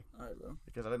All right, bro.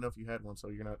 Because I didn't know if you had one, so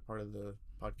you're not part of the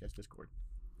podcast Discord.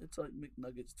 It's like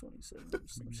McNuggets 27 or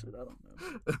some shit. I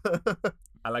don't know.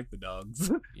 I like the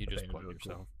dogs. You just They plugged look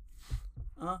yourself.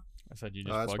 Huh? I said you Oh,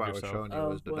 just that's why plugged I was yourself. showing you Oh,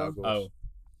 was the well. doggos. Oh,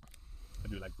 I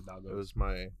do like the doggos. It was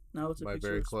my Now it's a picture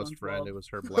very of close friend. SpongeBob. It was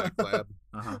her black lab.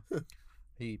 Uh-huh.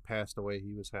 He passed away.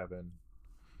 He was having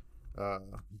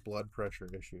blood pressure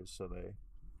issues, so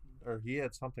he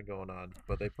had something going on,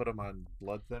 but they put him on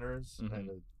blood thinners,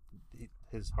 and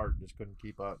his heart just couldn't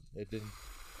keep up.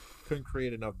 Couldn't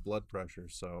create enough blood pressure,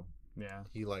 so Yeah.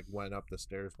 he went up the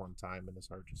stairs one time and his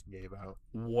heart just gave out.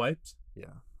 What?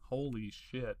 Yeah. Holy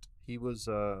shit. He was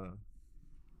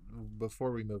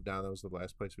before we moved down, that was the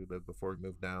last place we lived before we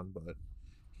moved down, but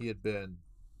he had been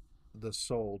the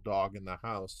sole dog in the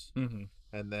house, Mm-hmm.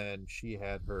 and then she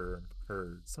had her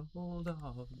Soul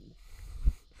dog.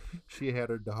 she had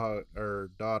her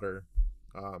daughter,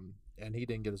 and he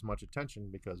didn't get as much attention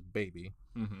because baby.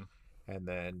 Mm-hmm. And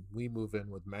then we move in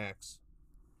with Max,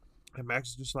 and Max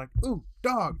is just like, "Ooh,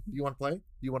 dog, do you want to play? Do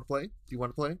you want to play? Do you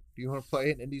want to play? Do you want to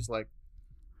play?" And Indy's like,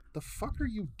 "The fuck are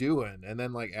you doing?" And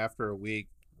then after a week,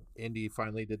 Indy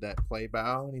finally did that play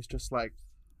bow, and he's just like,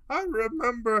 "I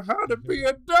remember how to be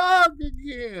a dog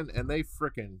again." And they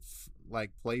freaking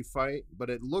play fight, but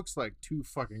it looks like two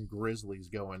fucking grizzlies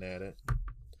going at it,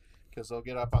 because they'll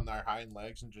get up on their hind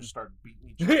legs and just start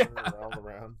beating each other all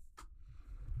around.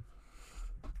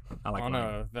 I like On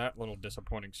mine. that little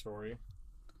disappointing story.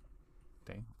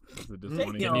 Dang. That's a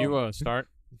disappointing. Can you start,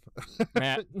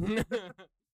 Matt?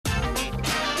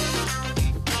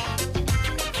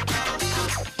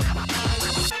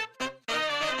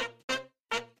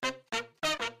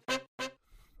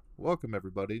 Welcome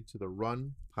everybody to the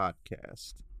Run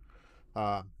Podcast.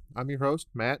 I'm your host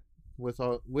Matt.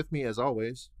 With me as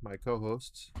always, my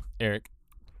co-hosts Eric.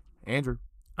 Andrew.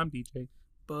 I'm DJ.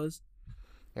 Buzz.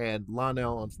 and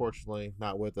Lionel. Unfortunately,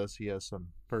 not with us. He has some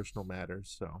personal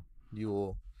matters, so you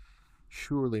will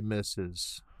surely miss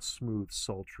his smooth,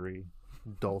 sultry,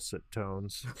 dulcet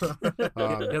tones. He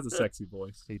has a sexy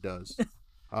voice. He does.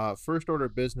 First order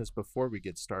of business before we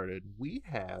get started, we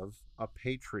have a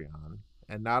Patreon.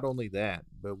 And not only that,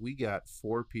 but we got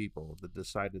 4 people that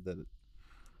decided that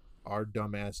our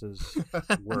dumbasses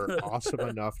were awesome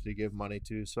enough to give money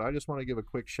to. So I just want to give a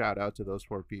quick shout out to those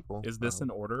 4 people. Is this in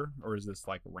order, or is this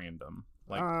like random?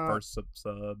 Like first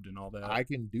subbed and all that?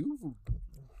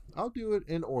 I'll do it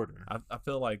in order. I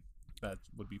feel like that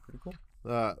would be pretty cool.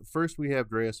 First, we have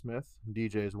Drea Smith,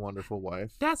 DJ's wonderful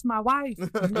wife. That's my wife.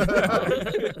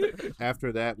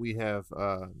 After that, we have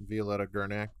Violetta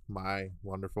Gernack, my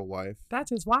wonderful wife. That's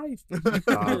his wife.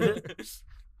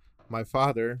 My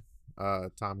father,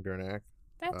 Tom Gernack.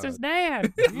 That's his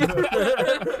dad.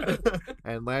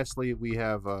 And lastly, we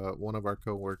have one of our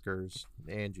coworkers,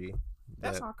 Angie.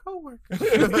 That's our coworker.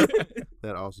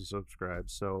 That also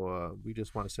subscribes. So we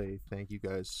just want to say thank you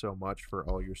guys so much for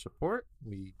all your support.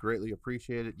 We greatly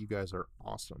appreciate it. You guys are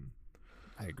awesome.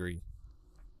 I agree.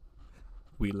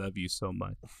 We love you so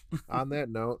much. On that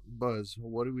note, Buzz,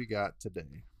 what do we got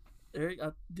today? Eric,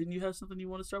 didn't you have something you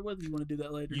want to start with? Or you want to do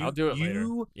that later? I'll do it later.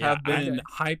 You Yeah, have been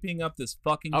hyping up this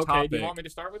fucking Okay, topic do you want me to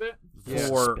start with it? Yeah.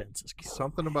 for Suspense is killing.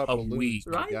 Something about A balloons, week.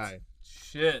 my Right? guy.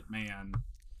 shit, man.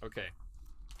 Okay.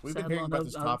 We've Sad been hearing long about no-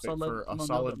 this I'm topic so low- for I'm a on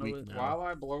solid no- week no- now. While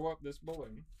I blow up this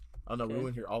balloon. Oh no, we Okay.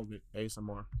 wouldn't hear all of it.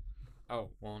 ASMR.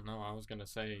 Oh, well, no, I was going to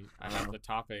say I have the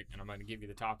topic, and I'm going to give you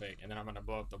the topic, and then I'm going to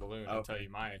blow up the balloon and tell Okay. you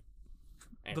my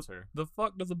answer. The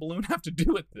fuck does a balloon have to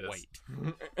do with this?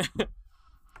 Wait.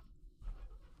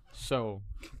 So,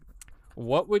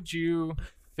 what would you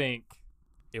think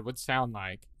it would sound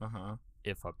like Uh-huh.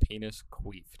 if a penis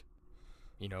queefed?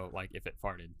 You know, like if it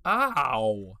farted.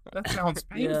 Ow. That sounds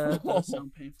Yeah, painful. that does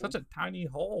sound painful. Such a tiny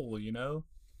hole, you know?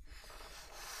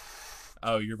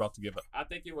 Oh, you're about to give up. I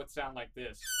think it would sound like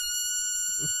this.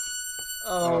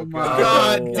 Oh Oh, my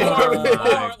God.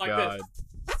 God. Or like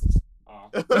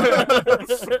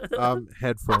this.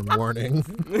 Headphone warning.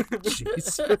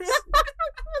 Jesus.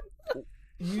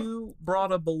 You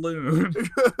brought a balloon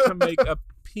to make a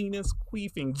penis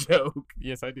queefing joke,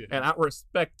 Yes, I did. and I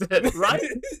respect it, right?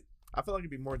 I feel like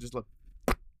it'd be more just like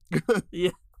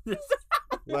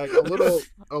Like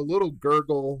a little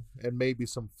gurgle and maybe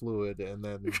some fluid, and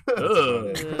then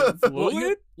Ugh. Yeah.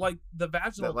 Well, like the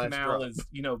vaginal That last canal drop. is,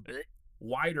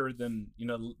 wider than,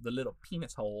 the little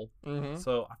penis hole. Mm-hmm.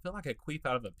 So I feel like a queef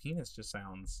out of a penis just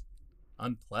sounds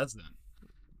unpleasant.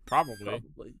 Probably.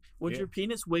 Probably. Would Yeah. your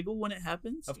penis wiggle when it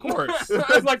happens? Of course.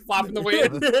 It's like flopping the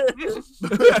wind.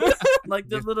 Like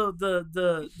the little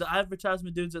the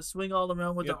advertisement dudes that swing all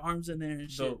around with Yep. their arms in there and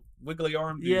shit. The wiggly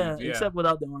arm dudes. Yeah, except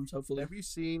without the arms, hopefully. Have you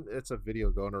seen? It's a video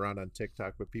going around on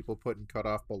TikTok with people putting cut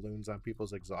off balloons on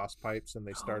people's exhaust pipes and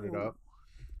they start it Oh. up.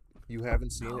 You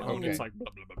haven't seen it? No. Okay. It's like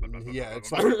blah, blah, blah, blah, blah, Yeah, blah, it's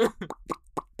blah, like- blah.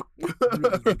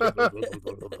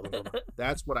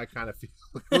 That's what I kind of feel.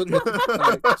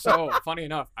 Like, So funny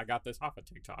enough, I got this off of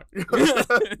TikTok.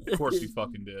 Of course you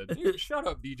fucking did. Shut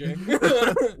up, DJ.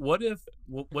 What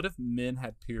if men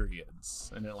had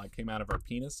periods and it like came out of our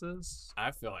penises?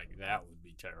 I feel like that would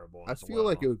be terrible. I as feel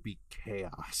like it well. would be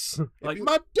chaos. Like- Like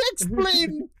my dick's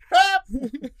bleeding.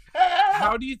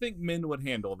 How do you think men would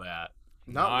handle that?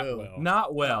 Not well.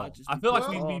 Not well. just I be feel like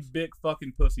pissed we'd be off. big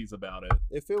fucking pussies about it.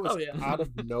 If it was Oh, yeah. out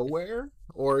of nowhere,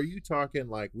 or are you talking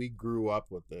like we grew up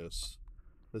with this,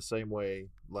 the same way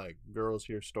like girls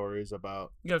hear stories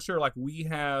about? Yeah, sure. Like we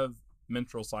have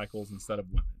menstrual cycles instead of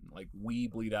women. Like we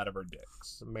bleed out of our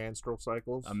dicks. Menstrual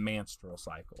cycles. A menstrual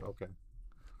cycle. Okay.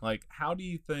 Like, how do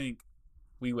you think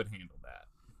we would handle that?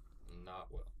 Not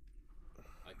well.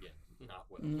 Again, not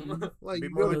well. Mm. Like Be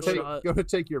you more go to like take shot. go to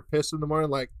take your piss in the morning,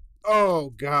 like, oh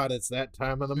God, it's that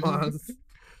time of the month.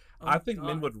 Oh, I think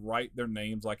men God. would write their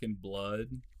names like in blood,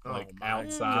 Oh like my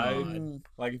outside. Mm.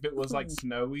 Like if it was like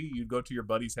snowy, you'd go to your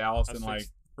buddy's house That's and like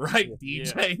just- write Yeah.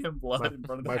 DJ in blood in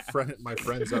front of the my house. my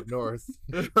friends up north.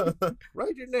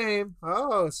 Write your name.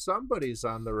 Oh, somebody's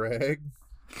on the reg.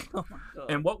 Oh my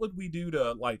God. And what would we do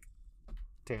to like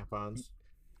Tampons.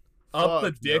 up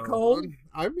the Fuck dick no. hole?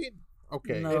 I mean,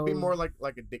 okay. No. It'd be more like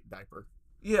a dick diaper.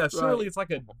 Yeah, surely Right. it's like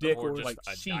a dick or or just like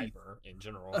a sheath. diaper in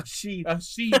general. A sheep. A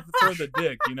sheath for the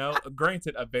dick, you know.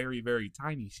 Granted, a very, very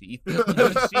tiny sheath, but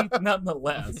a sheath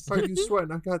nonetheless. Are you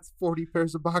sweating? I got 40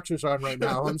 pairs of boxers on right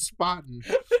now. I'm spotting.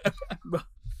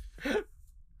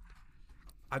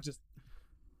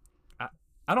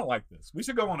 I don't like this. We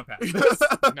should go on a pass.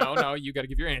 No, you got to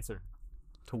give your answer.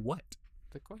 To what?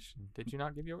 The question. Did you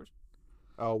not give yours?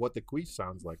 Oh, what the queef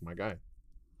sounds like, my guy.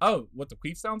 Oh, what the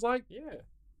queef sounds like? Yeah.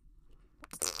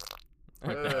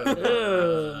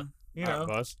 Ugh. You All right, know,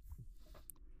 Buzz.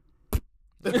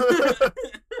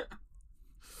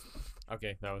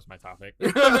 Okay, that was my topic.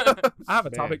 I have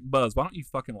a Man. topic, Buzz. Why don't you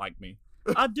fucking like me?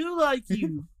 I do like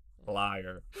you.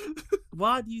 Liar.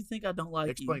 Why do you think I don't like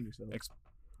Explain yourself.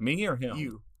 Me or him?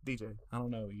 You, DJ. I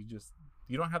don't know.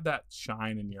 You don't have that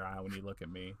shine in your eye when you look at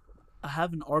me. you? I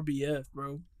have an RBF,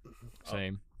 bro.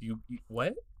 Same. You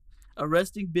what? A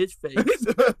resting bitch face.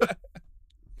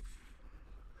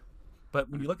 But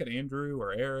when you look at Andrew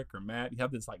or Eric or Matt, you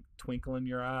have this like twinkle in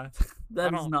your eye.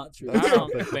 That I is don't- not true. That's I don't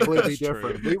something think completely that's true.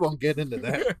 different. We won't get into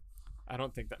that. I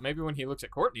don't think that. Maybe when he looks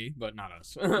at Courtney, but not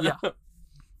us. Yeah.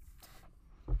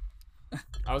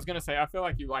 I was gonna say I feel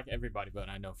like you like everybody, but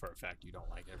I know for a fact you don't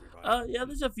like everybody. Yeah,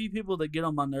 there's a few people that get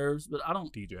on my nerves, but I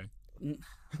don't. DJ.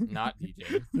 Not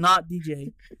DJ. Not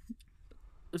DJ.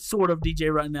 Sort of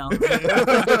DJ right now.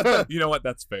 You know what?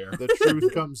 That's fair. The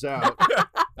truth comes out.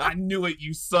 I knew it,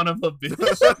 you son of a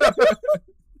bitch.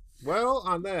 Well,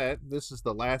 on that, this is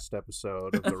the last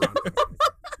episode of the Run.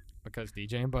 Because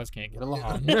DJ and Buzz can't get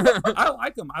along. I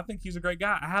like him. I think he's a great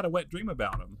guy. I had a wet dream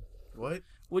about him. What?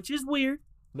 Which is weird.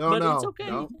 No, But no, it's okay.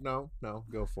 no.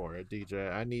 Go for it,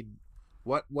 DJ. I need.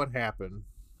 What happened?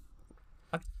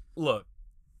 Look,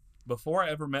 before I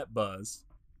ever met Buzz,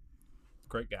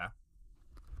 great guy,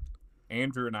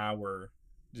 Andrew and I were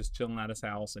just chilling at his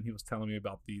house, and he was telling me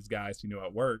about these guys he knew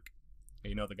at work.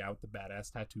 You know, the guy with the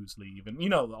badass tattoo sleeve, and you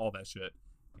know, all that shit.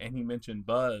 And he mentioned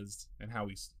Buzz and how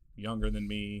he's younger than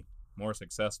me, more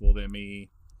successful than me,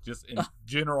 just in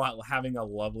general having a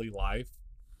lovely life.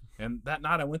 And that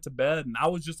night I went to bed and I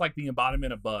was just like the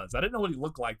embodiment of Buzz. I didn't know what he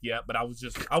looked like yet, but I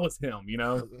was him, you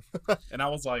know? And I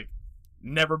was like,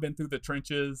 never been through the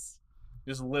trenches,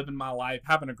 just living my life,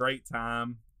 having a great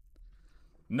time,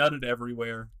 nutted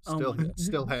everywhere. Oh Still, my God.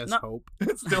 still has No. hope.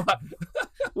 Still,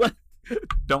 What?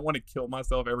 don't want to kill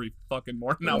myself every fucking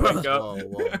morning I wake up.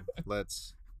 Whoa.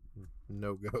 Let's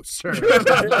no go, sir.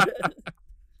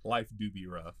 Life do be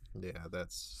rough. Yeah,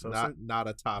 that's So not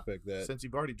a topic that. Since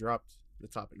you've already dropped the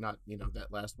topic, not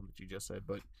that last one that you just said,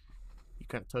 but you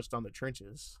kind of touched on the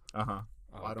trenches. Uh-huh.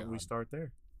 Oh, Why don't we God. start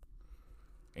there?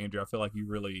 Andrew, I feel like you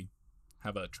really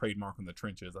have a trademark on the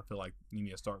trenches. I feel like you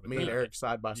need to start with Me and that. Eric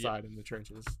side by Yeah. side in the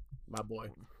trenches, my boy.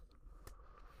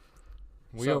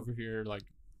 We So- over here like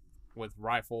with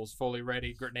rifles fully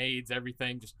ready, grenades,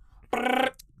 everything. Just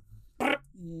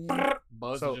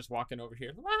Buzz So- is just walking over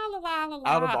here. La, la, la, la, la.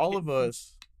 Out of all of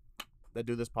us that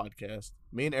do this podcast,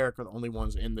 me and Eric are the only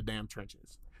ones in the damn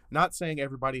trenches. Not saying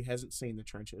everybody hasn't seen the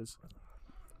trenches,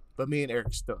 But me and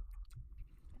Eric stuck.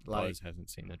 Like, Buzz hasn't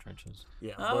seen the trenches.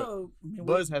 yeah, Oh, I mean, but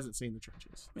Buzz hasn't seen the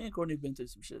trenches. me and Courtney have been through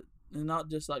some shit, and not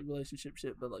just like relationship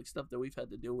shit, but like stuff that we've had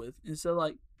to deal with. And so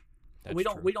like That's we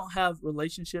don't true. we don't have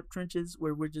relationship trenches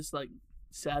where we're just like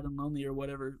sad and lonely or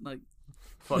whatever. Like,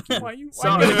 Fuck you. Why you?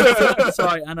 sorry,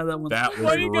 sorry, I know that one. That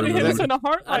Why are you gonna hit us rude. in the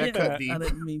heart I like cut that? deep. I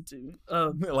didn't mean to.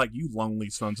 Like, you lonely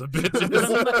sons of bitches.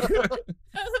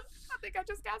 I think I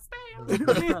just got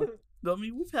stabbed. I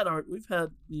mean, we've had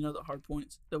the hard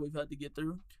points that we've had to get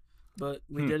through, but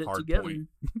we Hmm, did it hard together. point.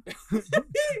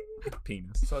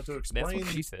 Penis. So to That's explain what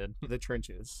she said. the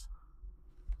trenches.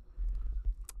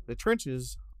 The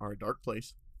trenches are a dark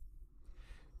place.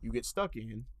 You get stuck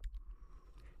in,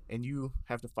 and you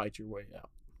have to fight your way out.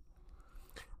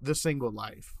 The single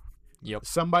life. Yep.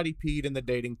 Somebody peed in the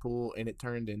dating pool, and it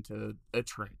turned into a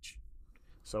trench.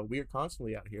 So we are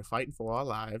constantly out here fighting for our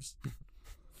lives.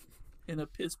 In a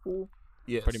piss pool.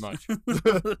 Yes. Pretty much.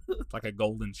 Like a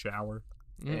golden shower.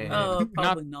 Mm.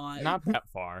 Probably not. Not that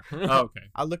far. Oh, okay.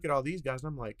 I look at all these guys, and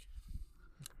I'm like,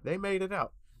 they made it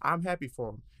out. I'm happy for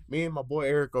them. Me and my boy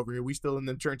Eric over here, we still in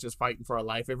them trenches fighting for our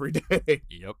life every day.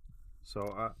 Yep.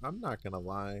 So I'm not gonna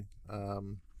lie.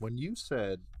 When you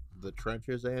said the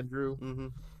trenches, Andrew, Mm-hmm.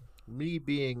 me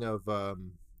being of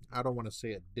I don't want to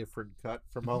say a different cut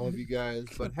from all of you guys,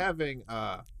 but having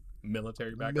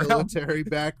Military background. military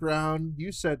background,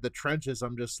 you said the trenches.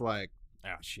 I'm just like,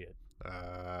 Ah, shit.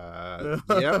 yep,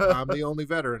 I'm the only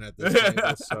veteran at this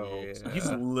table, so Yeah.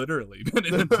 He's literally been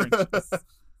in the trenches.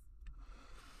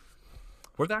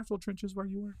 Were the actual trenches where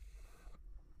you were?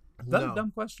 Is that no. a dumb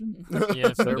question?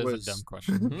 Yes, There that is was- a dumb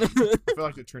question. I feel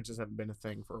like the trenches haven't been a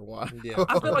thing for a while. Yeah,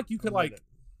 I feel like you could a like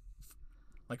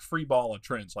minute. free ball a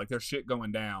trench. Like there's shit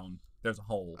going down. There's a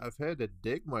hole. I've had to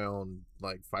dig my own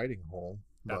like fighting hole.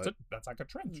 That's but, it. That's like a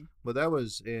trench. But that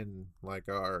was in like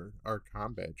our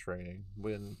combat training.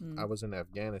 When Hmm. I was in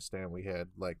Afghanistan, we had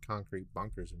like concrete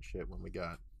bunkers and shit when we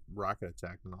got rocket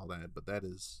attacked and all that. But that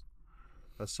is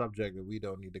a subject that we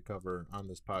don't need to cover on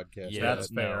this podcast. Yeah, That's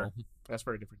no, fair. That's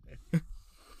for a different day.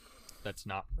 that's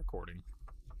not recording.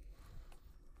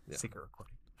 Yeah. Secret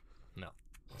recording.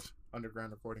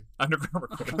 Underground recording. Underground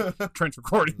recording. Trench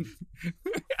recording.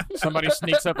 Somebody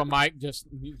sneaks up a mic, just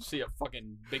you see a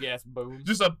fucking big ass boom.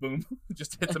 Just a boom.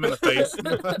 Just hits him in the face.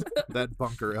 That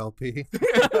bunker LP.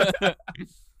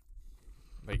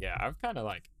 But yeah, I've kind of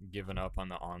like given up on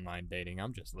the online dating.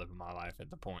 I'm just living my life at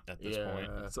this point.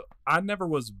 So I never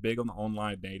was big on the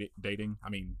online dating. I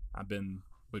mean, I've been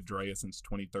with Drea since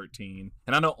 2013,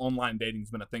 and I know online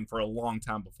dating's been a thing for a long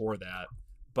time before that.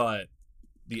 But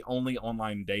the only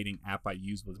online dating app I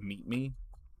used was Meet Me,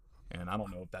 and I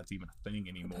don't know if that's even a thing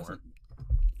anymore.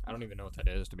 I don't even know what that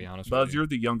is, to be honest Buzz, with you. you're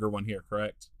the younger one here,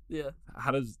 correct? Yeah.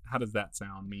 How does that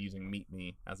sound? Me using Meet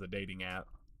Me as a dating app?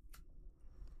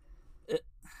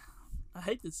 I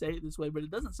hate to say it this way, but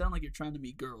it doesn't sound like you're trying to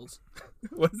meet girls.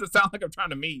 What does it sound like I'm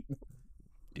trying to meet?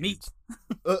 Meet.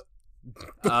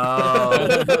 Oh,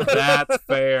 that's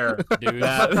fair. Dude,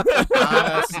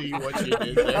 I see what you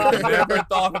did I there. never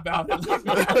thought about it.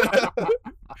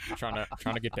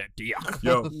 trying to get that dick.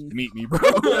 Yo, meet me, bro.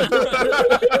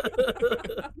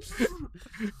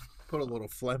 Put a little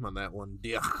phlegm on that one.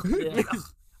 Yeah. Yeah.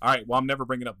 All right. Well, I'm never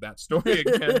bringing up that story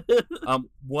again.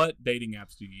 What dating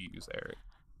apps do you use, Eric?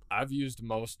 I've used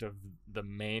most of the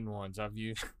main ones. I've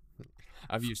used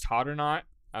Hot or Not.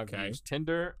 I've Okay. used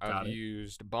Tinder. Got I've it.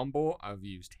 used Bumble. I've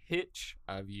used Hitch.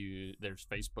 There's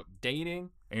Facebook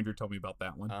Dating. Andrew told me about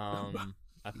that one.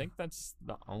 I think that's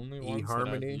the only ones that I've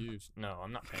eHarmony? used. No,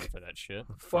 I'm not paying for that shit.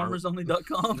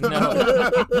 Farmersonly.com. No.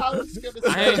 I was gonna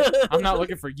say. I'm not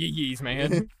looking for yee-yees,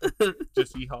 man.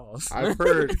 Just yeehaws. I've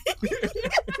heard.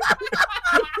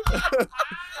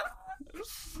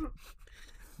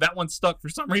 That one stuck for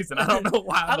some reason. I don't know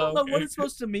why. I don't know though. what it's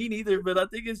supposed to mean either, but I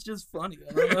think it's just funny.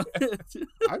 I don't know.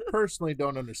 I personally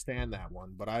don't understand that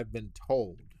one, but I've been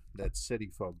told that city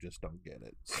folk just don't get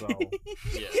it. So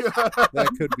Yeah. that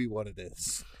could be what it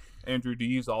is. Andrew, do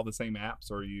you use all the same apps,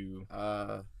 or you?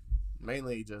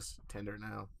 Mainly just Tinder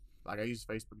now. Like I used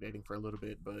Facebook dating for a little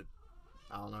bit, but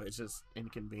I don't know. It's just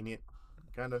inconvenient,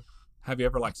 kind of. Have you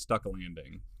ever like stuck a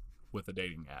landing with a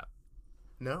dating app,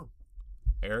 No.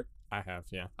 Eric? I have,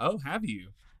 yeah. Oh, have you?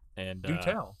 And Do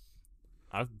tell.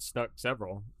 I've stuck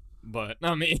several, but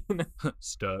I mean,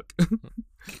 Stuck.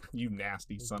 You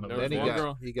nasty son of There a. was Then he one got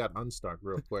girl- he got unstuck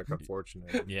real quick,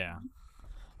 unfortunately. yeah.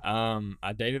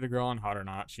 I dated a girl on Hot or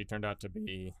Not. She turned out to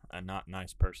be a not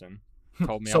nice person.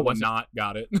 told me I Someone wasn't not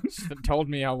got it. told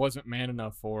me I wasn't man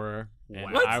enough for her,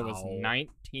 and What? I was Wow.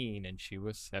 19 and she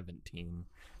was 17.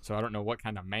 So I don't know what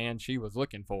kind of man she was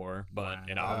looking for, but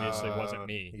it obviously wasn't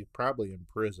me. He's probably in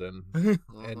prison Uh-huh.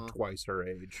 and twice her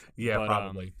age. Yeah, But,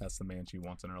 probably. That's the man she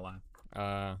wants in her life.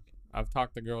 I've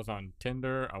talked to girls on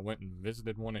Tinder. I went and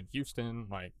visited one in Houston.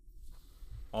 Like,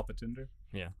 Off of Tinder?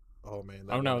 Oh man.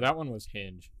 oh no, that one was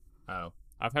Hinge. Oh.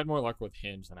 I've had more luck with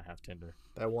Hinge than I have Tinder.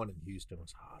 that one in Houston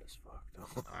was hot as fuck.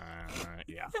 Though.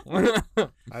 Yeah.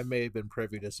 I may have been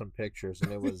privy to some pictures,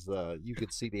 and it was you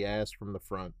could see the ass from the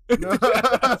front.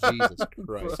 Jesus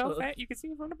Christ. So fat you can see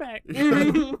it from the back.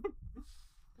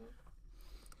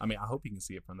 I mean, I hope you can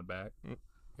see it from the back.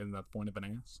 Isn't that the point of an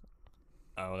ass?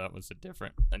 Oh, that was a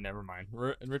different. Never mind.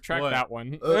 Retract What? that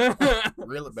one.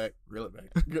 Reel it back. Reel it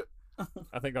back.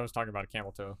 I think I was talking about a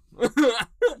camel toe.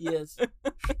 Yes.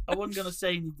 I wasn't gonna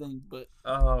say anything, but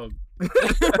Oh.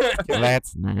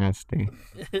 That's nasty.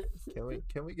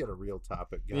 Can we get a real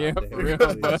topic? Yeah, Goddamn, for real.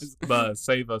 please. Buzz,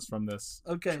 save us from this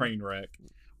okay. train wreck.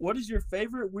 What is your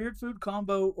favorite weird food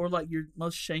combo, or like your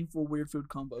most shameful weird food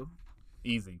combo?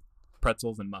 Easy.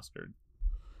 Pretzels and mustard.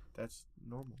 That's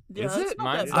normal. Yeah, Is that's it? not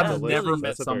Mine's that I've bad, delicious. never really. met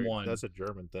That's a very- someone- that's a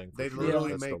German thing. They for sure. literally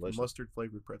That's make delicious. mustard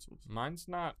flavored pretzels. Mine's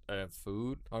not a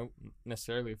food,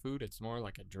 necessarily a food. It's more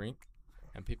like a drink,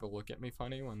 and people look at me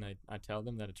funny when I tell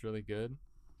them that it's really good.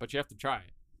 But you have to try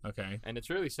it, Okay. and it's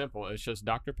really simple. It's just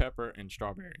Dr. Pepper and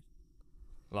strawberry,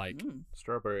 like Mm.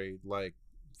 Strawberry like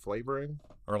flavoring.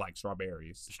 Or like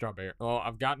strawberries. strawberry. Well,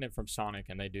 I've gotten it from Sonic,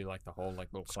 and they do like the whole like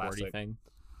little squirty Classic. thing.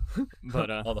 But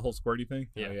Oh, the whole squirty thing?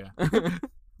 yeah. Oh, yeah.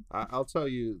 I'll tell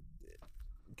you,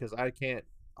 because I can't,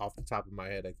 off the top of my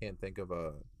head, I can't think of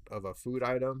a food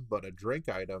item, but a drink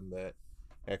item that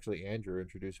actually Andrew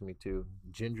introduced me to: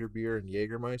 ginger beer and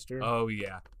Jägermeister. Oh,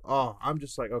 yeah. Oh, I'm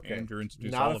just like, okay, Andrew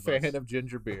introduced not all a of fan us. of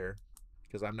ginger beer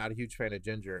because I'm not a huge fan of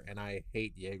ginger, and I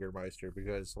hate Jägermeister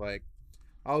because like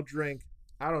I'll drink,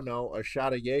 I don't know, a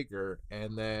shot of Jaeger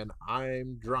and then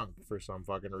I'm drunk for some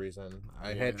fucking reason.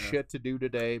 I had Yeah. shit to do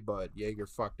today, but Jaeger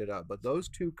fucked it up. But those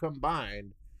two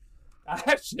combined, I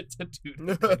have shit to do.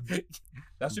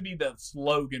 That should be the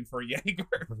slogan for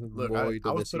Jaeger. Look, muy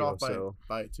I was put off delicioso.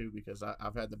 by it too because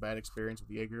I've had the bad experience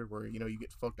with Jaeger where you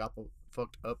get fucked up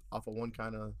off of one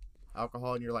kind of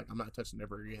alcohol and you're like, I'm not touching it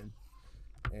ever again.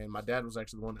 And my dad was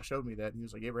actually the one that showed me that. And he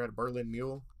was like, you ever had a Berlin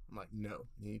Mule? I'm like, no.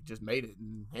 And he just made it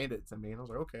and handed it to me. And I was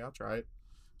like, okay, I'll try it.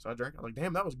 So I drank. I was like,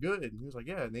 damn, that was good. And he was like,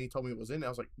 yeah. And then he told me it was in it. I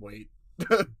was like, wait,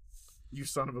 you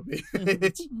son of a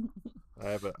bitch. I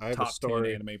have a Top 10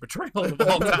 story. anime betrayal of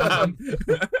all time.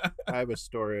 I have a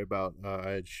story about I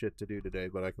had shit to do today,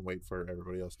 but I can wait for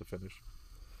everybody else to finish.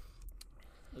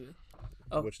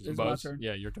 Oh, Which is it's my Buzz, turn.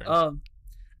 yeah, your turn.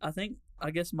 I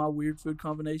guess my weird food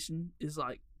combination is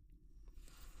like.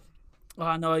 Well,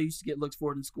 I know I used to get looks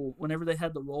for it in school. Whenever they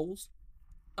had the rolls,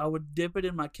 I would dip it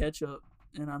in my ketchup,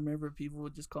 and I remember people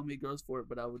would just call me gross for it,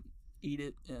 but I would eat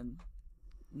it and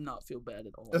not feel bad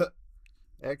at all.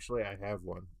 Actually, I have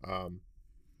one.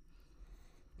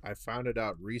 I found it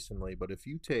out recently, but if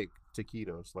you take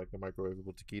taquitos, like the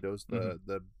microwavable taquitos,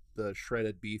 the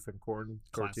shredded beef and corn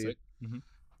tortilla, Classic. Mhm.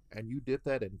 and you dip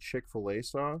that in Chick-fil-A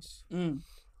sauce,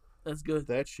 That's good.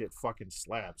 that shit fucking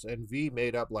slaps. And V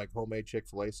made up like homemade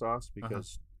Chick-fil-A sauce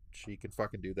because she can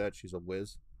fucking do that. She's a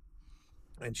whiz.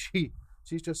 And she's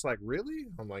just like, really?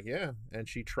 I'm like, yeah. And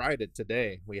she tried it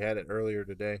today. We had it earlier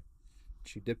today.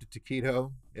 She dipped a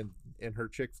taquito in her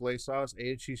Chick-fil-A sauce,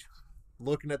 and she's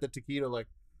looking at the taquito like,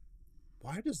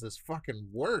 why does this fucking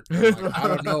work? I'm like, I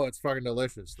don't know. It's fucking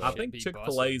delicious. Though. I think be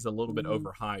Chick-fil-A is a little bit Mhm.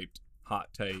 overhyped. Hot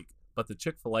take. But the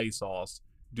Chick-fil-A sauce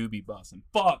do be bussin'.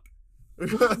 Fuck!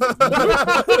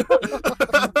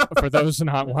 For those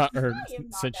not or I am not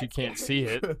since that you can't scared. see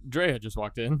it, Drea just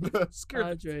walked in. Scared,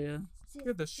 Hi, Drea.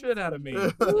 scared the shit out of me.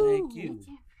 Thank you.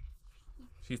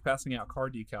 She's passing out car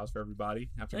decals for everybody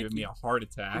after Thank giving me you. a heart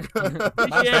attack. My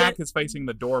Appreciate back it. is facing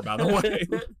the door, by the way.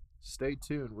 Stay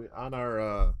tuned. We on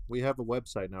our we have a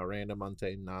website now,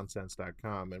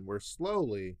 randomuntainednonsense.com, and we're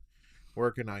slowly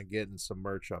working on getting some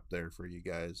merch up there for you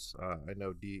guys. I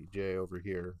know DJ over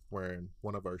here wearing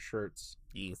one of our shirts.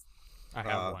 Yes. I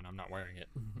have one. I'm not wearing it.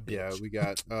 Yeah, we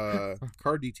got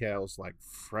car details like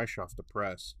fresh off the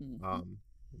press. Mhm.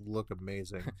 Look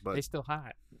amazing. They But still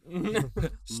hot.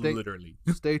 stay Literally.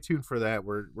 stay tuned for that.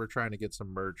 We're trying to get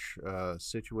some merch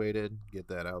situated, get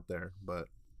that out there. But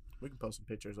We can post some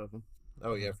pictures of them.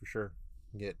 oh yeah, for sure.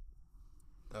 Get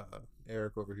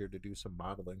Eric over here to do some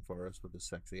modeling for us with his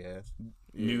sexy ass.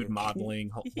 Nude modeling,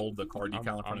 hold the car decal in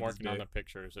front I'm of his working on dick. the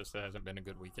pictures. This hasn't been a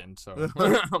good weekend, so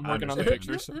I'm working on the understand.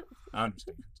 pictures. I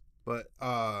understand. But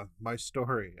my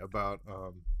story about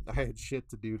I had shit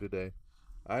to do today.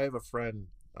 I have a friend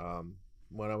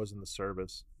when I was in the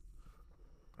service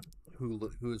who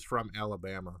is from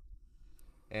Alabama,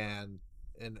 and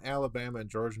in Alabama and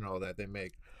Georgia and all that, they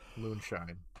make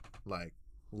moonshine, like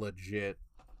legit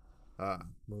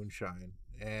moonshine.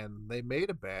 And they made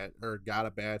a batch or got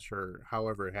a batch or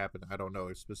however it happened, I don't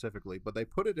know specifically, but they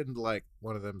put it into like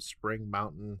one of them Spring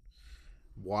Mountain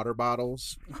water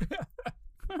bottles,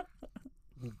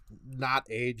 not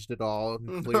aged at all,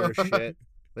 and clear as shit.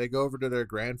 They go over to their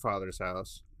grandfather's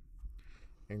house,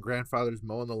 and grandfather's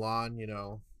mowing the lawn, you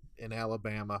know, in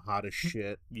Alabama, hot as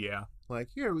shit. Yeah. Like,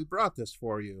 here, we brought this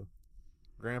for you.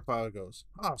 Grandpa goes,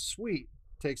 oh, sweet.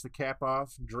 Takes the cap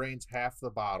off, drains half the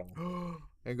bottle,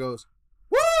 and goes,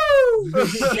 woo!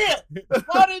 Shit!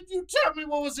 Why didn't you tell me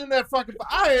what was in that fucking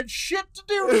bottle? I had shit to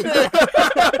do today.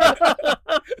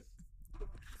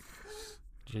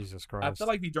 Jesus I Christ. feel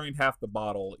like he drained half the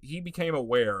bottle. He became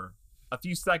aware a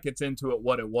few seconds into it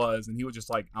what it was, and he was just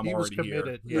like, I'm He was already here.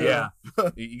 committed, Yeah.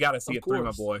 You got to see Of it through,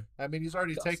 my course. boy. I mean, he's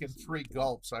already Gus taken is 3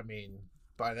 gulps. I mean,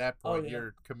 by that point, yeah.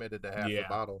 you're committed to half the Yeah.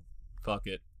 bottle. Fuck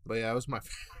it. But yeah, it was my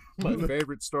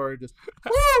favorite story. Just,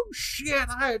 woo, shit,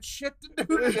 I had shit to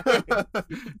do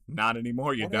today. Not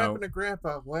anymore, you What don't. happened to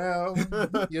Grandpa? Well,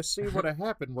 you see what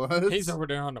happened was. He's over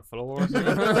there on the floor.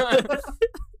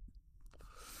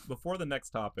 Before the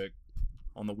next topic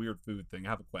on the weird food thing, I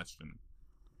have a question.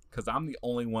 Because I'm the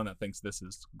only one that thinks this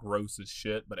is gross as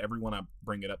shit, but everyone I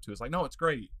bring it up to is like, no, it's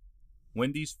great.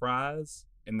 Wendy's fries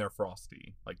and they're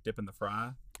frosty. Like dip in the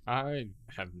fry. I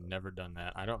have never done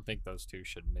that. I don't think those two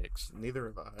should mix. Neither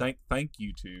have I. Thank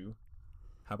you two.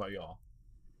 How about y'all?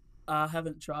 I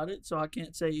haven't tried it, so I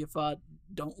can't say if I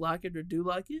don't like it or do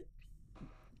like it.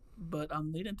 But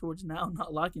I'm leaning towards now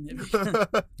not liking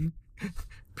it.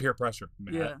 Peer pressure,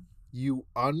 Matt. Yeah. You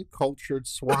uncultured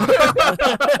swine.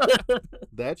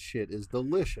 That shit is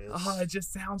delicious. Oh, it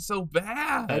just sounds so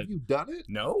bad. Have you done it?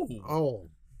 No. Oh,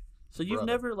 So you've Brother.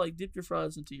 never like dipped your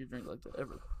fries into your drink like that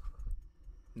ever?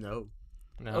 No.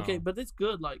 No. Okay, but it's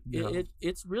good. Like No.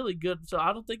 it's really good. So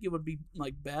I don't think it would be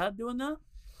like bad doing that.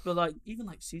 But like even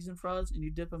like seasoned fries and you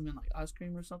dip them in like ice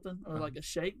cream or something or like a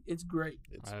shake, it's great.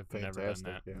 it's I've never done fantastic.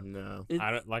 that. Yeah. No. It,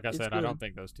 I don't, like I it's said, I good. don't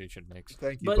think those two should mix.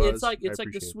 Thank you, but Buzz. it's like I the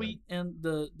appreciate sweet and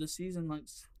the seasoned like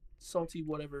salty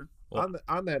whatever. that.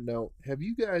 On that note, have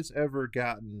you guys ever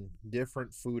gotten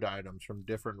different food items from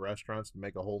different restaurants to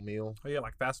make a whole meal? Oh yeah,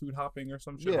 like fast food hopping or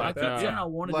some shit Yeah, like I that. think Yeah, I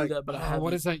want to Like, do that, but I Oh, haven't.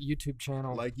 what is that YouTube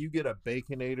channel? Like you get a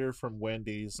Baconator from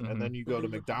Wendy's, Mhm. and then you go to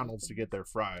McDonald's to get their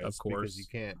fries, Of course. because you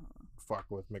can't fuck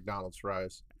with McDonald's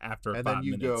fries. After And 5 then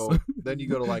you minutes. go, then you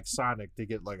go to like Sonic to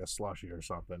get like a slushy or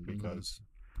something because,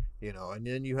 you know, and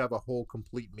then you have a whole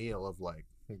complete meal of like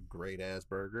great ass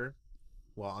burger.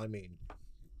 Well, I mean,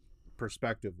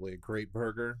 perspectively, a great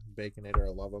burger, Baconator, I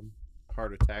love them.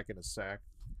 Heart attack in a sack,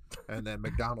 and then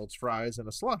McDonald's fries and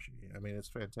a slushy. I mean, it's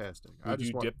fantastic. I Would just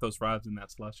you want, dip those fries in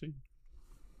that slushy?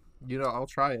 you know, I'll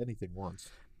try anything once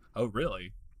Oh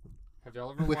really? have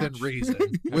y'all ever within watched, reason. have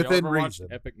y'all Within ever watched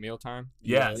reason. Epic Mealtime?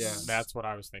 Yes. Yes. That's what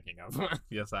I was thinking of.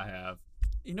 Yes, I have.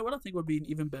 You know what I think would be an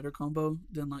even better combo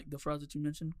than like the fries that you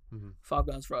mentioned? Mhm. Five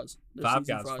Guys fries. The Five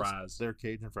seasoned Guys fries. Their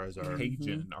Cajun fries are.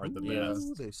 Cajun are the Ooh,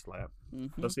 best. They slap. Mhm.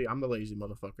 But see, I'm the lazy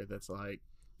motherfucker that's like,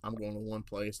 I'm going to one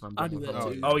place. And I I'm do going that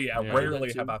home. too. Oh yeah, Yeah. rarely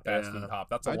That have I too. fast Yeah. food hop.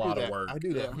 That's a I do lot that. of work. I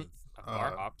do that. Yeah.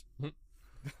 Bar hopped.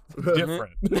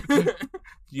 Different.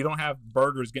 You don't have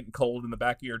burgers getting cold in the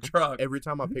back of your truck. Every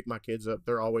time I pick my kids up,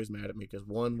 they're always mad at me because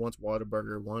one wants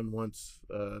Whataburger, one wants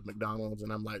McDonald's,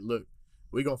 and I'm like, look,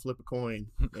 we gonna flip a coin,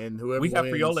 and whoever We have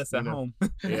wins, Frioles you at know, home.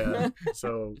 Yeah,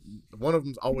 so one of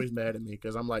them's always mad at me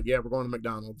because I'm like, yeah, we're going to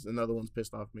McDonald's, and the other one's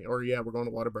pissed off at me, or yeah, we're going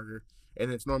to Whataburger,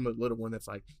 and it's normally the little one that's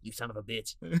like, you son of a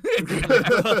bitch,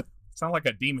 Sound like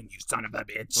a demon, you son of a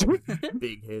bitch.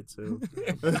 big head too.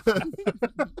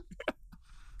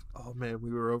 Oh man,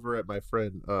 we were over at my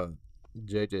friend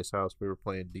JJ's house. We were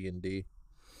playing D&D,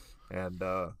 and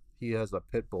he has a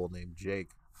pit bull named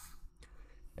Jake.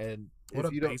 And What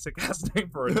if a you don't, basic ass name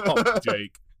for a dog,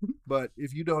 Jake. but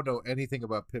if you don't know anything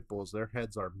about pit bulls, their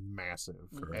heads are massive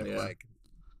and Yeah.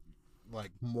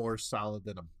 like more solid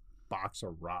than a box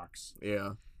of rocks.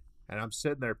 Yeah, And I'm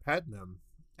sitting there petting them,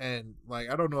 and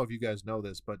like I don't know if you guys know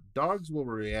this, but dogs will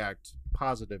react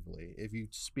positively if you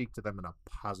speak to them in a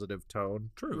positive tone.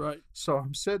 True. Right. So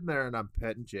I'm sitting there and I'm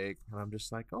petting Jake, and I'm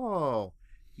just like, oh,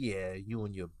 yeah, you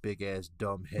and your big ass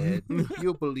dumb head.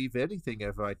 You'll believe anything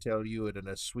if I tell you it in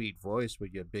a sweet voice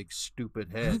with your big stupid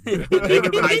head. And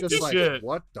everybody's just like, Shit.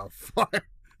 what the fuck?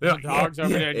 They're like, Dogs over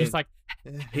there and- just like,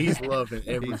 He's loving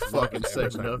every He's fucking loving every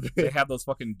second of They it. have those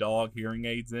fucking dog hearing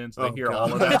aids in, so they Oh, hear God.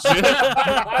 all of that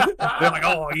shit. They're like,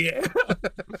 "Oh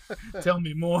yeah, tell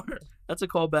me more." That's a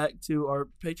callback to our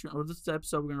Patreon. Or this is the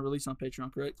episode we're going to release on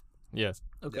Patreon, correct? Yes.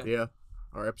 Okay. Yeah,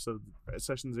 our episode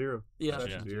session 0. Yeah.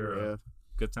 Session Yeah. zero.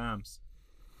 Good times.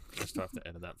 I still have to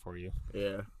edit that for you.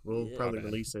 Yeah, we'll Yeah. probably My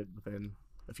bad. release it within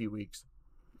a few weeks.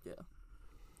 Yeah.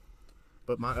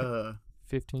 But my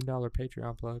 $15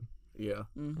 Patreon plug. yeah,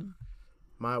 Mm-hmm.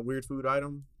 my weird food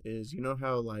item is, you know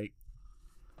how like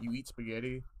you eat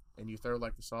spaghetti and you throw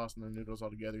like the sauce and the noodles all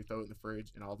together, you throw it in the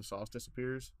fridge and all the sauce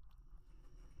disappears.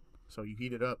 So you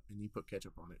heat it up and you put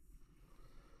ketchup on it.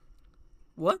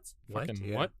 What? Fucking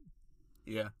Yeah. what?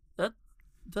 Yeah.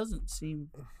 Doesn't seem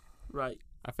right.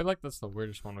 I feel like that's the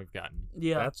weirdest one we've gotten.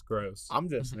 Yeah. That's gross. I'm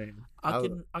just saying. I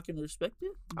can respect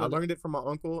it. I but learned it from my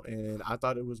uncle and I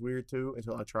thought it was weird too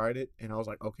until I tried it and I was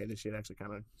like, okay, this shit actually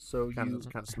kind So you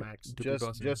of smacks. Dude,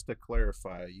 bossy. just to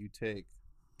clarify, you take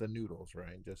the noodles,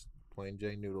 right? Just plain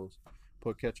Jane noodles.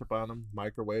 Put ketchup on them,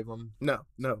 microwave them. No.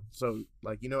 So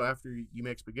like, you know, after you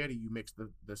make spaghetti, you mix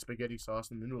the spaghetti sauce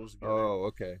and the noodles together. Oh,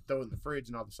 okay. Throw it in the fridge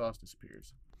and all the sauce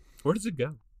disappears. Where does it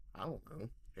go? I don't know.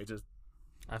 It just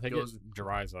I think Goes- it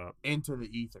dries up. into the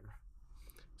ether.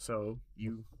 So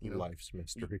you know Life's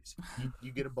mysteries.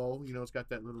 you get a bowl, you know, it's got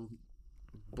that little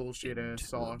bullshit ass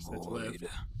sauce that's left.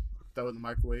 Throw it in the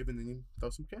microwave and then you throw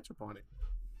some ketchup on it.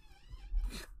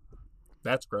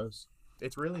 That's gross.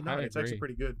 It's really not. It's actually agree.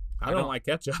 pretty good. I don't like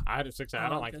ketchup. I just I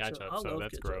don't like ketchup, I so love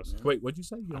that's ketchup, gross. man. Wait, what'd you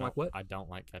say? You I don't like what? I don't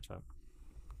like ketchup.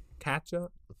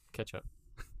 Ketchup? Ketchup.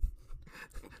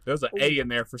 There's an Ooh. A in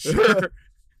there for sure.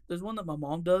 There's one that my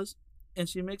mom does, and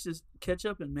she mixes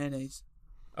ketchup and mayonnaise.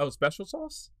 Oh, special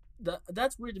sauce?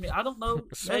 That's weird to me. I don't know.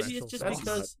 Maybe it's just That's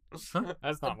because,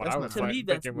 That's not what That's I not- was to me, like,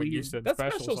 that's thinking when you weird. said That's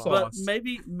special special sauce. but sauce.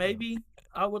 maybe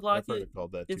I would like I've heard it it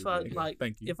called that if too. I yeah. like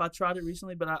Thank you. if I tried it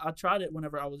recently. But I tried it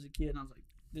whenever I was a kid, and I was like,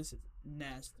 this is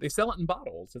nasty. They sell it in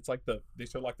bottles. It's like they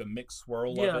show like the mixed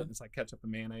swirl of Yeah. it. And it's like ketchup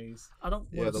and mayonnaise. I don't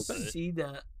Yeah, want to they'll- see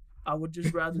that. I would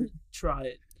just rather try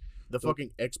it. The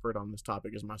fucking expert on this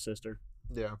topic is my sister.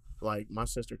 Yeah. Like my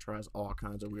sister tries all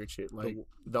kinds of weird shit. Like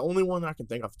the only one I can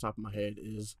think off the top of my head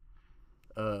is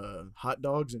hot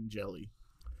dogs and jelly.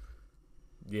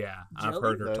 Yeah, I've Jelly?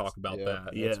 heard her That's- talk about yeah.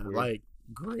 that. Yeah, That's weird. like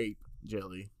grape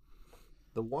jelly.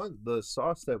 The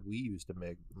sauce that we used to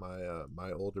make,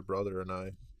 my older brother and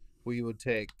I, we would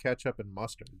take ketchup and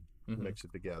mustard, Mhm. mix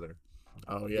it together,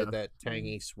 Oh yeah, get that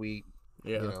tangy, sweet,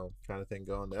 yeah. you know, kind of thing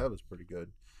going. That was pretty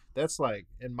good. That's like,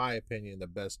 in my opinion, the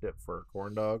best dip for a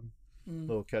corn dog. Mm.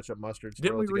 Little ketchup, mustard. Didn't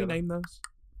swirl we it together. rename those?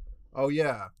 Oh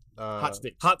yeah, Hot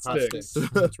sticks. Hot hot sticks. sticks.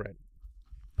 That's right.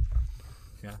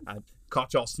 Yeah, I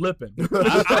caught y'all slipping.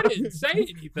 I didn't say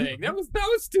anything. That was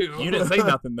those two. You didn't say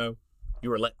nothing though. You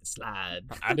were letting it slide.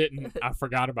 I didn't. I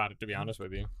forgot about it, to be honest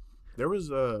with you. There was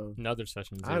Another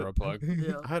session I- zero plug.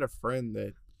 Yeah. I had a friend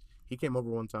that he came over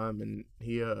one time and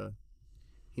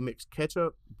he mixed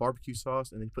ketchup, barbecue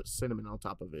sauce, and he put cinnamon on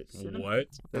top of it. Cinnamon? What?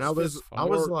 And That's just I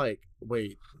was fun. like,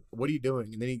 wait, what are you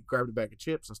doing? And then he grabbed a bag of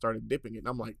chips and started dipping it. And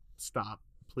I'm like, stop,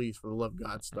 please, for the love of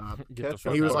God, stop. Get the Ketchup,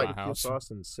 fuck he was out like, of my barbecue house.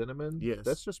 sauce and cinnamon. Yes.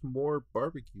 That's just more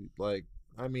barbecue. Like,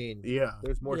 I mean, Yeah.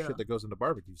 there's more Yeah. shit that goes into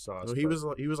barbecue sauce. So he but-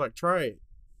 was like, try it.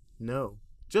 No,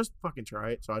 just fucking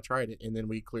try it. So I tried it, and then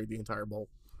we cleared the entire bowl.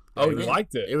 Oh, It you was-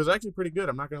 liked it. It was actually pretty good.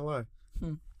 I'm not gonna lie.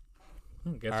 Guess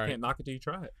All you right. can't knock it till you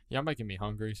try it. Y'all making me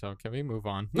hungry, so can we move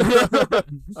on?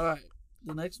 All right.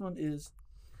 The next one is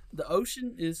the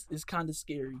ocean is kind of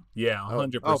scary. Yeah, Oh,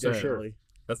 100%. oh, for sure. definitely.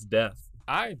 That's death.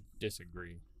 I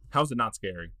disagree. How's it not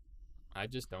scary? I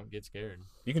just don't get scared.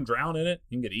 You can drown in it.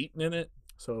 You can get eaten in it.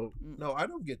 So No, I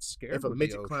don't get scared. if a with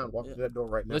midget the clown ocean. walked Yeah. through that door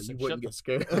right now, Listen, you wouldn't shut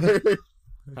get scared.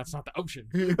 That's not the ocean.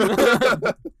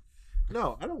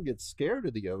 No, I don't get scared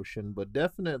of the ocean, but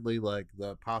definitely like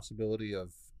the possibility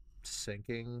of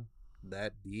sinking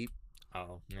that deep.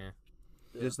 Oh, yeah.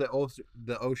 Yeah. Just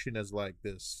the ocean is like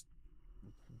this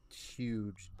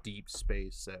huge deep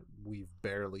space that we've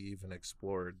barely even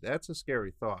explored. That's a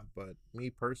scary thought, but me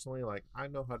personally, like I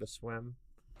know how to swim,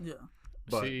 Yeah.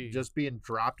 but See- just being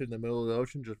dropped in the middle of the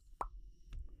ocean, just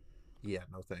yeah,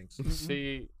 no thanks. Mhm.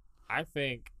 See, I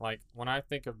think like when I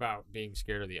think about being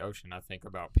scared of the ocean, I think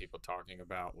about people talking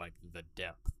about like the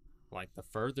depth. Like the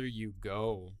further you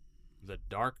go, the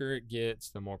darker it gets,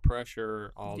 the more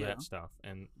pressure, all Yeah. that stuff.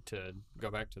 And to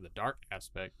go back to the dark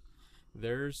aspect,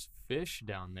 there's fish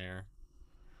down there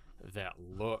that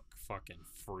look fucking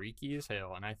freaky as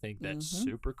hell, and I think that's Mhm.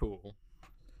 super cool.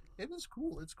 It is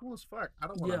cool. It's cool as fuck. I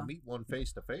don't want to Yeah. meet one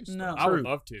face to face. No. I would True,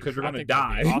 love to 'cause you're I gonna think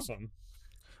that'd be die. Awesome.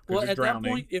 Well, you're at drowning. that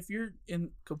point, if you're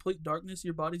in complete darkness,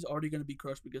 your body's already going to be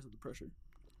crushed because of the pressure.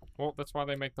 Well, that's why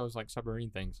they make those like submarine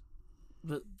things.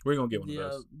 But We're gonna get one yeah,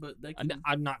 of those. but they I'm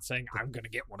can. not saying I'm gonna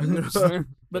get one of those.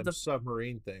 But Them the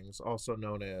submarine things, also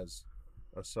known as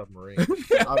a submarine.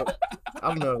 I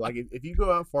don't know. Like if you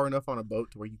go out far enough on a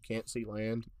boat to where you can't see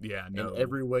land, Yeah, no. and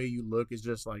every way you look is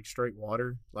just like straight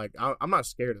water. Like I'm not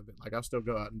scared of it. Like I'll still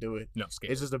go out and do it. no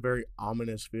scared. It's just a very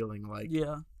ominous feeling. Like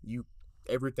yeah.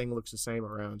 everything looks the same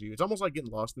around you. It's almost like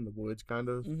getting lost in the woods, kind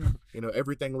of. Mhm. You know,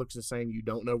 everything looks the same. You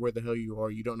don't know where the hell you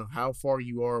are. You don't know how far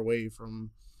you are away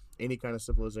from any kind of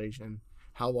civilization.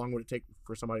 How long would it take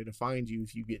for somebody to find you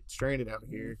if you get stranded out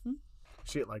here? Mhm.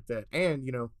 Shit like that. And,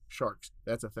 you know, sharks.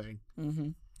 That's a thing.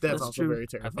 Mhm. That's That's also true. very I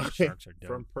terrifying. think sharks are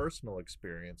From dumb. personal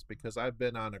experience, because I've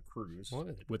been on a cruise.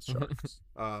 What? with sharks.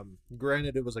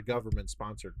 Granted, it was a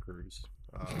government-sponsored cruise.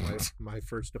 My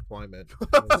first deployment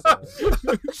was,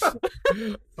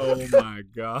 Oh my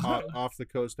god. off the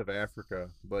coast of Africa.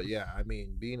 But yeah, I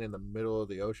mean, being in the middle of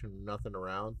the ocean, nothing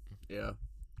around. Yeah.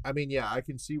 I mean, yeah, I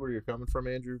can see where you're coming from,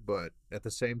 Andrew, but at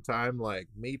the same time, like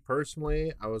me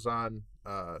personally, I was on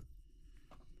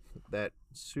that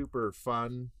super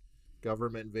fun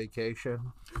government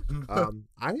vacation.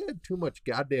 I had too much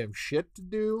goddamn shit to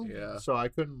do, Yeah. so I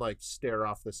couldn't like stare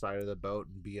off the side of the boat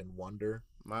and be in wonder.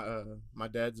 My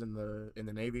dad's in the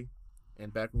Navy,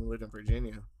 and back when we lived in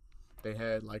Virginia, they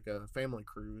had like a family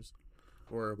cruise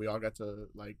where we all got to,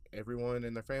 like, everyone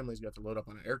and their families got to load up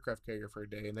on an aircraft carrier for a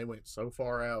day, and they went so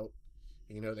far out.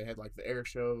 You know, they had like the air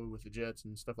show with the jets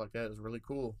and stuff like that. It was really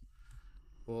cool.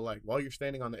 Well, like while you're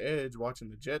standing on the edge watching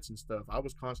the jets and stuff, I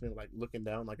was constantly like looking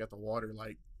down like at the water,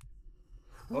 like,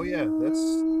 Oh yeah, that's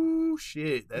 "Ooh,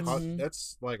 shit. That's Mhm.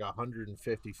 that's like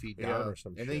 150 feet down yeah." or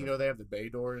some And shit. then you know they have the bay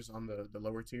doors on the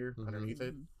lower tier Mhm. underneath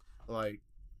it. Like,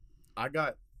 I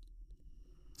got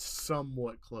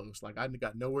somewhat close. Like I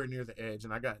got nowhere near the edge,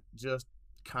 and I got just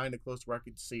kind of close to where I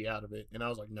could see out of it. And I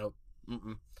was like, nope,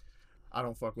 I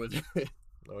don't fuck with it.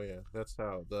 Oh yeah, that's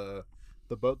how the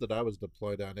boat that I was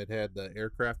deployed on, it had the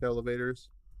aircraft elevators,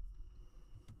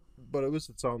 but it was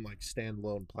its own like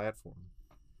standalone platform.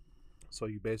 So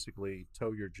you basically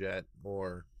tow your jet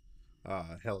or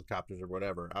helicopters or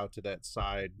whatever out to that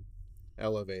side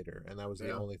elevator, and that was the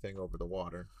Yeah. only thing over the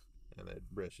water, and it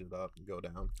bridged it up and go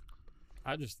down.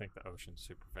 I just think the ocean's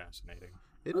super fascinating.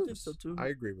 It I think is. so, too. I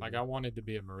agree with Like you. I wanted to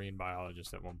be a marine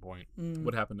biologist at one point. Mm.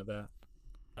 What happened to that?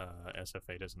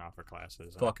 SFA doesn't offer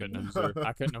classes. and Fucking loser.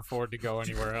 I couldn't afford to go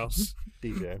anywhere else.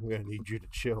 DJ, I'm gonna need you to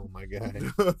chill, my guy.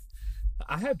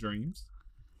 I had dreams.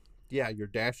 Yeah, you're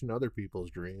dashing other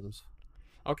people's dreams.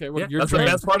 Okay, what Yeah, are your that's the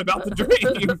dreams? best part about the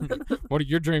dream. What are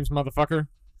your dreams, motherfucker?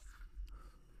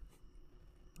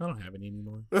 I don't have any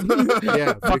anymore.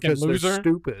 Yeah, Fucking because loser. they're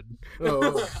stupid.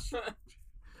 Oh,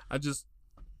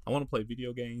 I want to play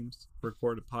video games,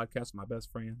 record a podcast with my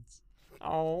best friends.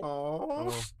 Oh,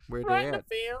 Oh, where right they in the at?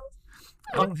 field.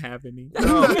 I don't have any.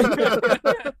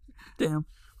 Damn.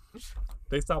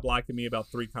 They stopped liking me about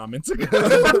 3 comments ago.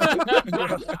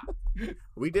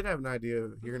 we did have an idea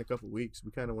here in a couple weeks.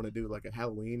 We kind of want to do like a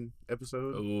Halloween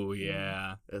episode, Oh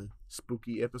yeah, a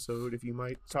spooky episode, if you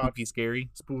might talk. spooky, scary.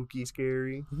 Spooky,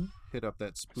 scary. Hit up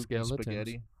that spooky Skeletons.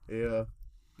 spaghetti. Yeah,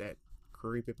 that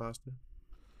creepy pasta.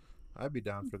 I'd be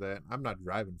down for that. I'm not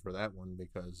driving for that one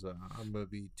because I'm gonna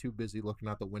be too busy looking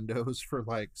out the windows for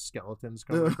like skeletons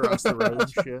coming across the road and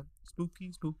shit.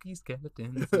 Spooky, spooky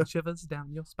skeletons and shivers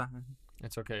down your spine.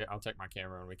 It's okay. I'll take my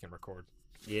camera and we can record.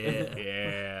 Yeah.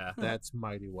 Yeah. That's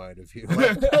mighty wide of you.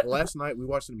 Last night we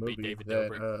watched a movie David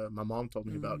that Dobrik. my mom told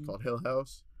me about Mhm. called Hell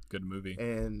House, Good movie.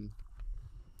 and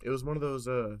it was one of those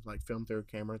like film through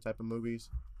camera type of movies.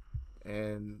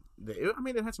 And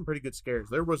it had some pretty good scares.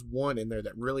 There was one in there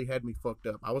that really had me fucked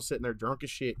up. I was sitting there drunk as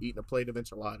shit eating a plate of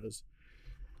enchiladas,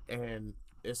 and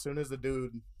as soon as the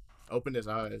dude opened his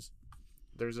eyes,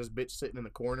 there's this bitch sitting in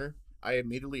the corner. I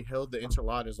immediately held the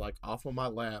enchiladas like off of my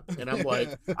lap, and I'm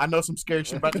like, I know some scary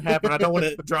shit about to happen. I don't want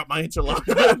to drop my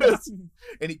enchiladas.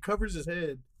 And he covers his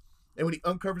head, and when he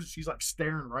uncovers it, she's like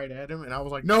staring right at him. And I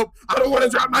was like, nope, I don't want to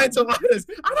drop my enchiladas.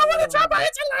 I don't want to drop my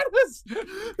enchiladas.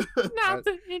 Not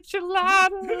the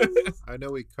enchiladas. I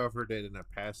know we covered it in a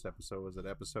past episode. Was it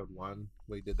episode 1?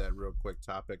 We did that real quick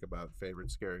topic about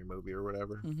favorite scary movie or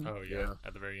whatever. Mhm. Oh yeah, Yeah.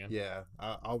 at the very end. Yeah,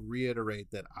 I'll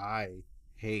reiterate that I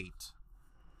hate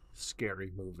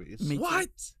scary movies. Me too. What?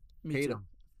 Me Hate too. them.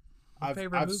 My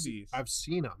favorite movies. I've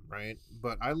seen them, right?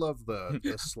 But I love the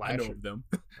I slasher. know of them.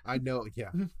 I know,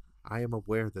 yeah. I am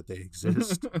aware that they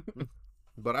exist.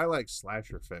 But I like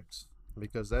slasher flicks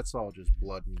because that's all just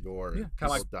blood and gore. Yeah, and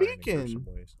kinda people like- dying in Speaking- gruesome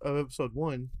ways. Of episode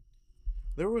 1,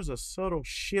 there was a subtle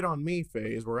shit on me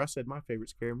phase where I said my favorite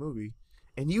scary movie,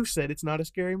 and you said it's not a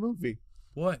scary movie.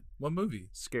 What? What movie?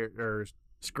 Scare or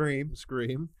Scream.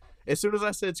 Scream. As soon as I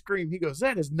said Scream, he goes,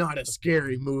 "That is not a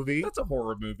scary movie." That's a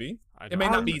horror movie. I It may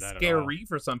don't not be remember that at all. scary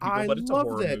for some people, I but it's a love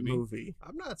horror that movie. movie.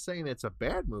 I'm not saying it's a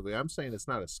bad movie. I'm saying it's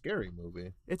not a scary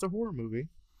movie. It's a horror movie.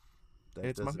 That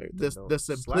It's my doesn't- favorite. no, The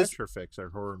simplic- slasher fix are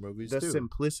horror movies The too.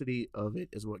 simplicity of it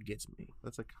is what gets me.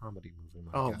 That's a comedy movie.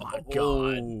 My Oh God. my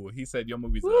god, Oh, he said your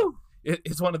movie's Woo!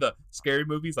 it's one of the scary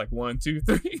movies, like 1, 2,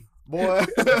 3. boy!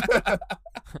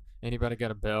 Anybody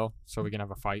got a bell so we can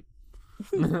have a fight?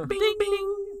 Bing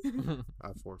bing.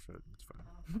 I forfeit. It's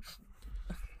fine.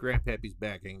 Grandpappy's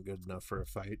back ain't good enough for a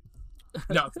fight.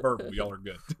 No, it's verbal. Y'all are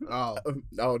good. Oh,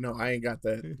 Oh no, I ain't got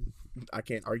that. I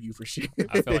can't argue for shit.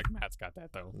 I feel like Matt's got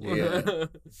that though. Yeah.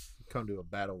 Come to a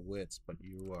battle of wits, but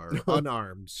you are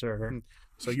unarmed, sir.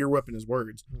 So you're whipping his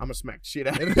words. I'm gonna smack the shit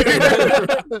out of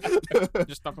you.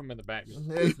 Just stuff him in the back.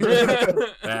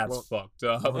 That's Well, fucked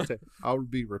up. I'll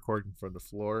be recording from the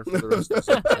floor for the rest of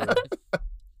the episode.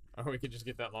 Or we could just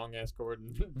get that long ass cord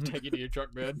and take you to your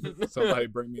truck bed. Somebody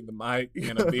bring me the mic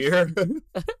and a beer.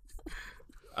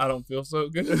 I don't feel so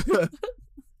good.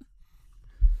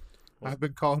 I've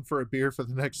been calling for a beer for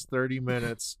the next 30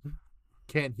 minutes.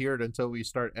 Can't hear it until we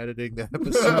start editing the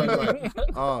episode. Like,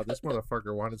 oh, this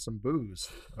motherfucker wanted some booze.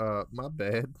 My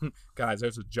bad. Guys,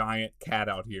 there's a giant cat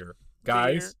out here.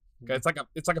 Guys, it's like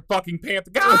a fucking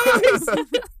panther. Guys!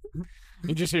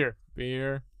 You just hear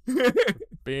beer,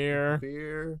 beer.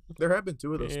 Beer. There have been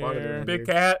two of those spotted around Big here.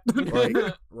 cat. like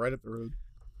right up the road.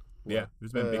 Yeah,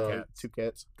 there's been big cats. 2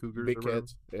 cats, Cougars. big around.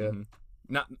 cats. Yeah. Mhm.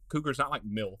 Not cougars, not like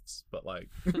milfs, but like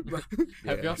Have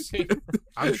Yeah. y'all seen?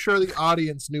 I'm sure the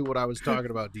audience knew what I was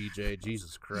talking about, DJ.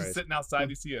 Jesus just Christ. sitting outside,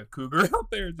 you see a cougar out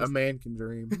there. A Just, man can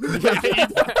dream.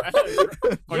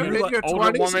 Or You're you're in like your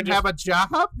older 20s woman and just- have a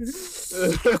job?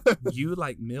 you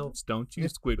like milfs, don't you,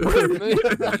 Squidward?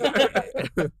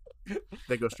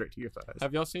 They go straight to your thighs.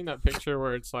 Have y'all seen that picture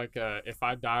where it's like, if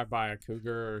I die by a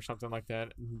cougar or something like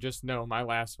that, just know my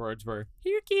last words were,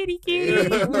 "Here, kitty, kitty."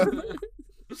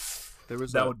 There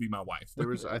was That a- would be my wife. There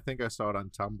was, I think I saw it on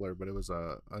Tumblr, but it was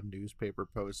a newspaper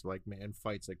post like man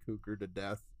fights a cougar to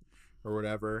death or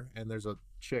whatever, and there's a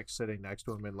chick sitting next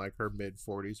to him in like her mid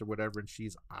 40s or whatever, and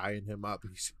she's eyeing him up.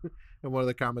 And one of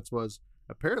the comments was,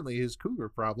 apparently his cougar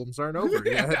problems aren't over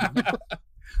yet.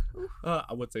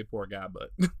 I would say poor guy,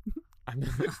 but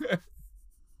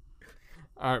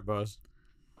All right, Buzz.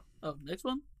 Oh, next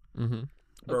one. Mm-hmm.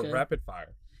 bro, Okay. rapid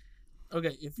fire.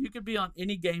 Okay, if you could be on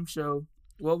any game show,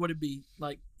 what would it be?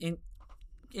 Like,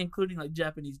 including like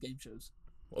Japanese game shows.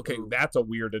 Okay, Ooh. that's a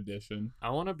weird addition. I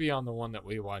want to be on the one that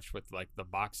we watched with like the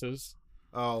boxes.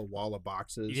 Oh, wall of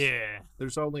boxes. Yeah.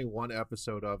 There's only one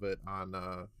episode of it on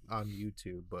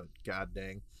YouTube, but god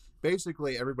dang.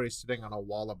 Basically, everybody's sitting on a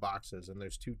wall of boxes, and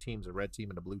there's 2 teams, a red team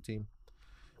and a blue team.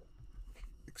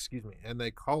 Excuse me. And they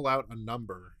call out a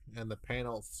number, and the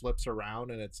panel flips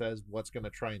around, and it says what's going to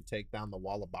try and take down the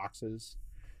wall of boxes.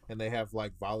 And they have,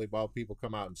 like, volleyball people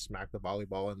come out and smack the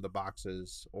volleyball in the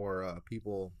boxes, or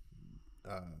people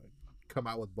come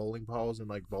out with bowling balls and,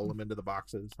 like, bowl them into the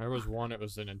boxes. There was one. It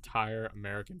was an entire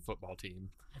American football team,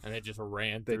 and they just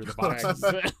ran They through the just-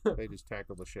 boxes. They just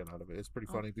tackle the shit out of it. It's pretty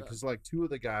Oh, funny God. because like 2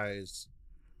 of the guys,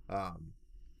 I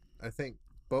think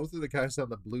both of the guys on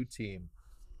the blue team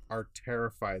are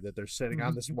terrified that they're sitting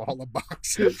on this wall of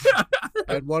boxes,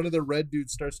 and one of the red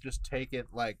dudes starts just taking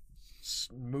like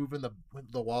moving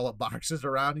the wall of boxes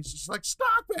around. He's just like,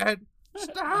 "Stop it!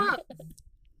 Stop!"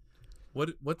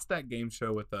 What's that game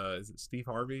show with is it Steve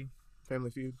Harvey?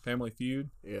 Family Feud. Family Feud?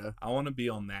 Yeah. I want to be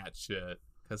on that shit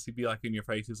because he'd be like in your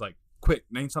face. He's like, "Quick,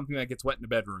 name something that gets wet in the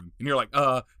bedroom," and you're like,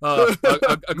 a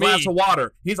glass of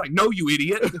water." He's like, "No, you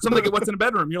idiot! Something that gets in the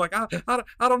bedroom." You're like,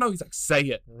 I don't know." He's like, "Say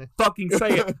it, fucking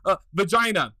say it."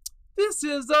 Vagina. This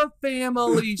is a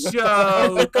family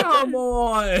show. Come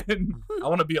on. I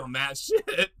want to be on that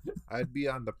shit. I'd be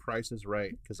on The Price is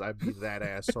Right because I'd be that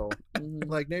asshole. Mhm.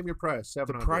 Like, name your price. The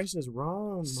 700. price is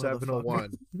wrong.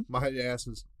 701. My ass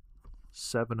is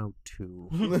 702.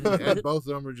 And both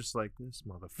of them are just like, this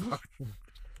motherfucker.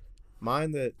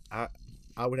 Mine that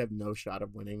I would have no shot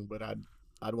of winning, but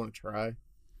I'd want to try.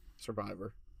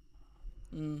 Survivor.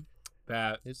 Mm.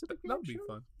 That Is it a that would game be show?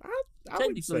 fun. I would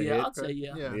Technically, say yeah, it. I'd say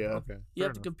yeah. Yeah. Yeah. Okay. You fair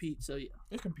have to enough. compete, so yeah.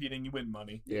 You're competing. You win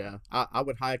money. Yeah. I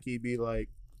would high key be like,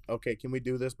 okay, can we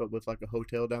do this, but with like a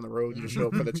hotel down the road and just show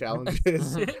up for the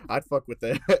challenges? I'd fuck with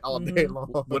that all day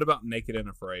long. What about Naked and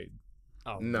Afraid?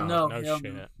 Oh No. No, no hell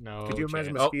shit. no. No. Could you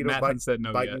imagine chance. Mosquito Matt bite- hadn't said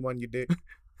no bite yet. you on your dick?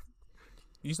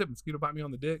 You said mosquito bite me on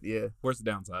the dick? Yeah. Where's the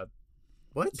downside?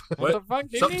 What? What the fuck?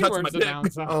 Something touched Where's my the dick.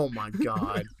 downside? Oh my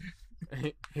god.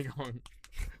 He going-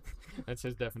 That's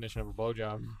his definition of a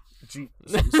blowjob. Gee,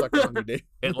 suck it on your dick.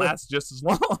 It lasts just as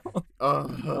long.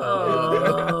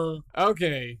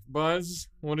 Okay, Buzz,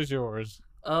 what is yours?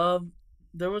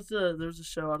 There was a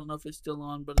show, I don't know if it's still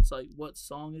on, but it's like, what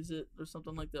song is it or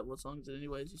something like that. What song is it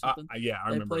anyways or something? Yeah, I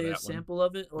They remember play that a one. sample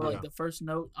of it or Yeah. like the first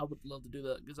note. I would love to do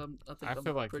that because I think I I'm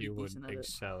feel like pretty you would decent at it.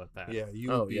 excel at that. Yeah,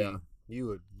 you Oh, would be. yeah. You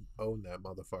would own that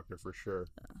motherfucker for sure.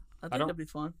 I think don't- that'd be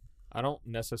fun. I don't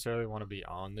necessarily want to be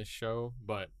on this show,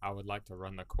 but I would like to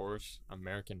run the course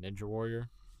American Ninja Warrior.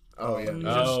 Oh yeah. Mm.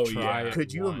 Just Oh, try yeah. it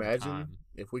Could you one imagine time.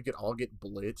 if we could all get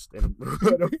blitzed and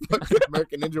run a fucking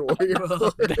American Ninja Warrior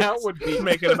course? That would be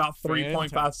Make it about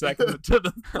 3.5 seconds to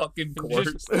the fucking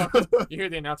course. Just you hear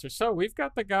the announcer. So we've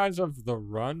got the guys of the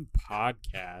Run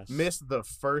podcast. Miss the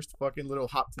first fucking little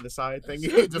hop to the side thing.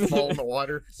 You just fall in the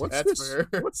water. That's fair.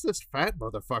 What's this fat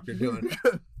motherfucker doing?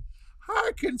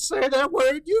 I can say that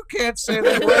word. You can't say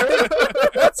that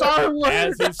word. That's our word.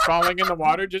 As he's falling in the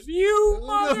water, just you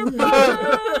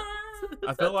motherfucker.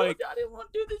 I feel like I didn't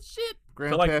want to do this shit.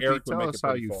 Grandpappy, like Eric would tell make us it how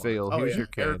pretty you far. feel. Oh, Here's yeah. your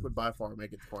can. Eric would by far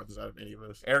make it the farthest out of any of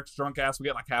us. Eric's drunk ass will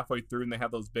get like halfway through and they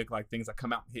have those big like things that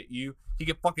come out and hit you. He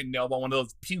get fucking nailed by one of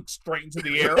those, puke straight into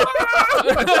the air.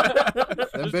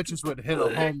 Them bitches would hit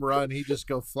a home run. He'd just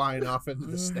go flying off into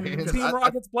the stands. Team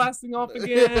Rocket's blasting off I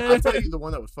again. tell you, the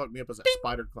one that would fuck me up was that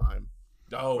spider climb,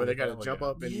 Oh, where they got to hell jump yeah.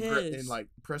 up and, Yes. and like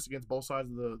press against both sides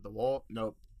of the wall.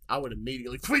 Nope, I would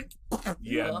immediately. Yeah,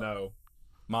 Yeah. no.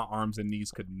 My arms and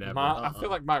knees could never. I feel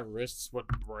like my wrists would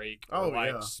break or Oh,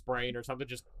 like yeah. sprain or something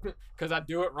just because I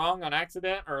do it wrong on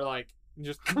accident or like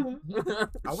just.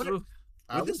 I would.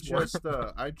 I With would this one- just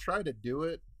I'd try to do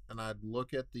it, and I'd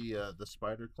look at the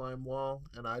spider climb wall,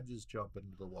 and I'd just jump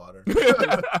into the water.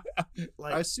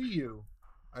 Like, I see you.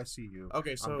 I see you.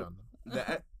 okay, I'm so done.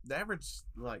 the average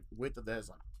like width of that is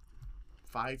like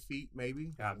 5 feet,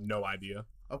 maybe. I have no idea.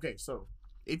 Okay, so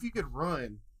if you could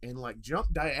run and like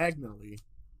jump diagonally,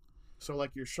 so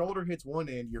like your shoulder hits one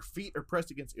end, your feet are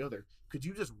pressed against the other, could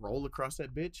you just roll across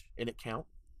that bitch and it count?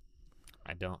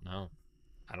 I don't know.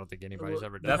 I don't think anybody's Well,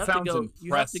 ever you That done have sounds to go,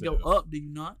 You have to go impressive. up, do you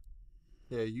not?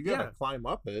 Yeah, you gotta Yeah. climb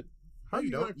up it. How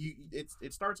you gonna- don't? You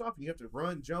it starts off and you have to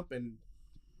run, jump, and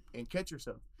catch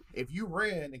yourself. If you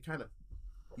ran and kind of,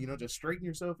 just straighten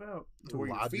yourself out to where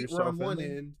your Lodge feet were yourself on in one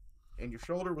there? end and your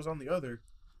shoulder was on the other,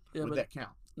 Yeah, would but that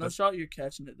count? no shot you're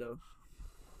catching it though.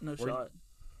 No Or you- shot.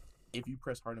 If you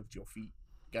press hard enough with your feet,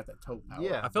 got that toe power.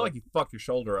 Yeah. I feel like you fuck your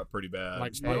shoulder up pretty bad.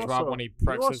 like And SpongeBob also- when he you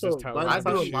presses his also- toe. by the I on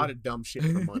time do the a you- lot of dumb shit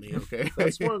for money. Okay,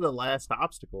 That's one of the last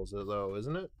obstacles, though,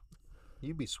 isn't it?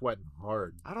 You'd be sweating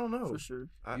hard. I don't know. For sure.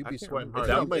 You'd be can't sweating remember. hard.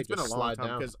 It's been- You might it's been a just long slide time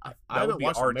down. because I that haven't would be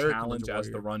watched our American challenge Ninja as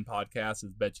the Warrior. Run podcast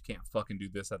is bet you can't fucking do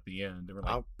this at the end. And we're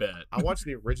like, I'll- bet. I watched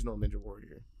the original Ninja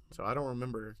Warrior, so I don't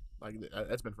remember. Like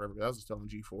that's been forever. That was still on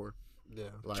G4. Yeah.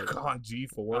 Like God,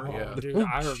 G4. Oh, yeah. dude,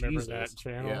 I remember Jesus. that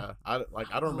channel. yeah, I don't I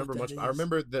don't know remember what much. that I is.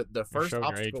 remember the first showing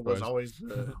your obstacle age, was boys. always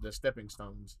the stepping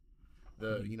stones.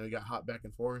 Mhm. You got hot back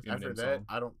and forth. Eminem After that, song.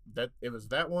 I don't. That it was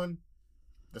that one,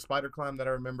 the spider climb that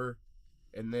I remember,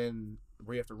 and then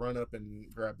where you have to run up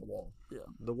and grab the wall.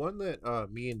 The one that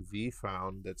me and V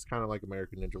found that's kind of like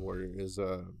American Ninja Warrior is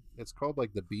it's called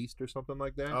like the Beast or something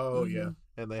like that. Oh Mhm. yeah,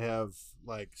 And they have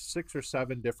like 6 or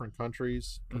 7 different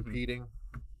countries Mm-hmm. competing,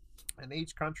 and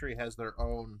each country has their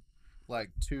own like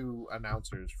 2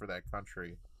 announcers for that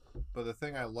country. But the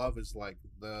thing I love is like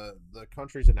the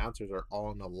country's announcers are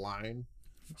all in a line,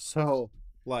 so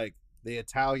like the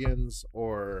Italians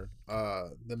or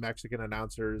the Mexican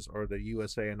announcers or the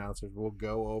USA announcers will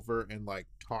go over and like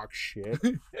talk shit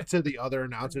to the other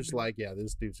announcers, like, yeah,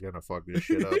 this dude's gonna fuck this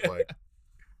shit up, like.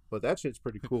 But that shit's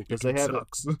pretty cool because they have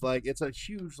sucks. like it's a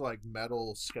huge like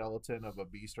metal skeleton of a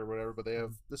beast or whatever, but they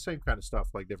have the same kind of stuff,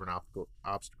 like different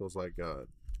obstacles like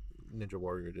Ninja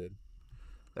Warrior did.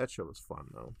 That shit was fun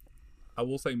though. I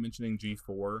will say, mentioning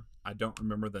G4, I don't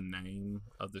remember the name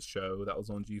of the show that was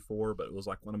on G4, but it was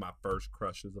like one of my first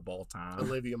crushes of all time.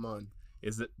 Olivia Munn.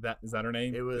 Is that her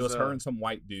name? It was, her and some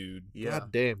white dude. Yeah,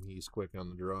 God damn, he's quick on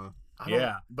the draw. I don't-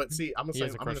 Yeah. But see, I'm He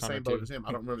has a I'm in the crush on her, same boat too. as him.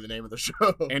 I don't remember the name of the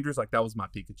show. Andrew's like, that was my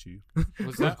Pikachu.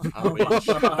 Was that? I wish.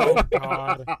 Oh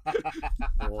God,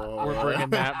 Whoa. we're bringing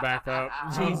that back up.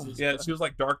 Jesus. Yeah, she was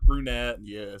like dark brunette.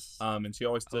 Yes. And she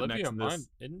always stood next Olivia to Munn, this.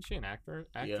 isn't she an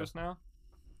actress now?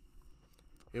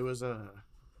 It was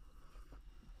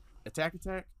Attack.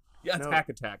 Yeah, No.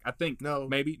 Attack. I think. No.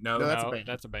 Maybe. No. No, that's a No, band.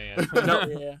 that's a band. No.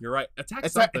 Yeah. You're right. Attack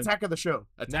Attack, something. Attack of the Show.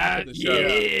 Attack of the show.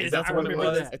 Yes, That's I what it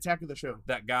remember was. that. Attack of the Show.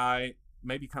 That guy,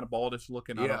 maybe kind of baldish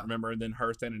looking. I Yeah. don't remember. And then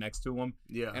her standing next to him.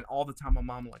 Yeah. And all the time, my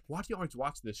mom like, "Why do you always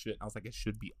watch this shit?" And I was like, "It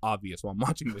should be obvious while I'm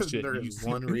watching this shit." there You is see-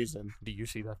 one reason. Do you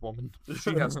see that woman?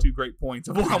 She has 2 great points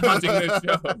of while I'm watching this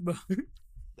show.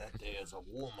 That day is a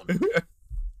woman.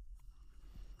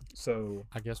 So,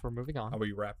 I guess we're moving on. are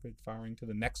we rapid firing to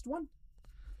the next one?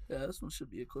 Yeah, this one should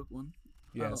be a quick one.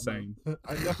 Yeah, don't same.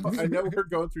 I know we're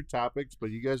going through topics, but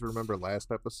you guys remember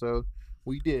last episode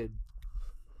we did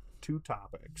 2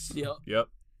 topics. Yep. Yep.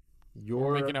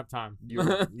 We're making up time.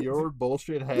 Your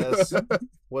bullshit has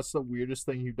what's the weirdest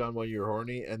thing you've done while you're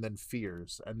horny, and then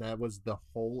fears, and that was the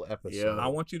whole episode. I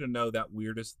want you to know that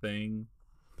weirdest thing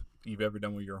you've ever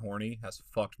done when you're horny has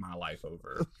fucked my life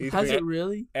over. Has it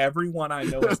really? Everyone I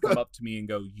know has come up to me and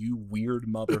go, "You weird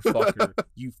motherfucker,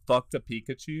 you fucked a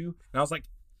Pikachu," and I was like,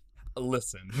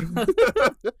 "Listen,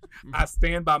 I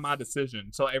stand by my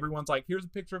decision." So everyone's like, "Here's a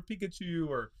picture of Pikachu,"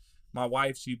 or my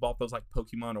wife, she bought those like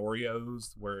Pokemon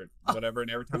Oreos, where whatever,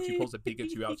 and every time she pulls a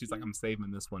Pikachu out, she's like, "I'm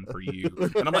saving this one for you,"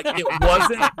 and I'm like, "It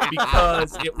wasn't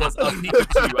because it was a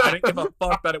Pikachu. I didn't give a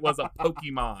fuck that it was a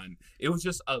Pokemon. It was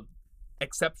just a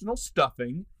exceptional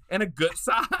stuffing and a good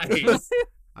size."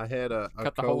 I had a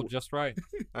Cut the hole just right.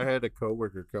 I had a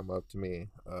coworker come up to me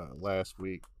last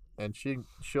week, and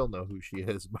she'll know who she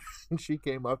is. But she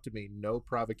came up to me, no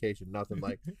provocation, nothing.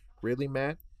 Like, "Really,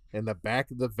 Matt?" In the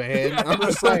back of the van, I'm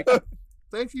just like,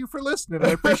 "Thank you for listening. I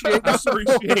appreciate I the support."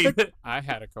 appreciate it. I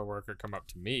had a coworker come up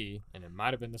to me, and it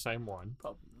might have been the same one.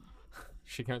 Probably.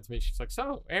 She came to me. She's like,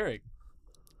 "So, Eric,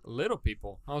 little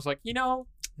people." I was like,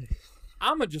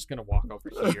 I'm just gonna walk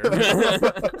over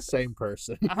here. Same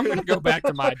person. I'm gonna go back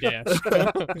to my desk.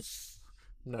 I'm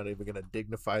not even gonna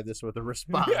dignify this with a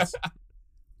response.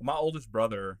 My oldest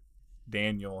brother,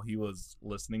 Daniel, he was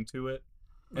listening to it.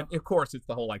 And of course, it's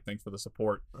the whole like, "Thanks for the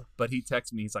support." But he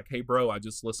texted me. He's like, "Hey, bro, I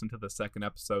just listened to the second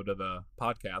episode of the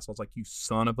podcast." I was like, "You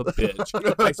son of a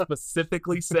bitch." I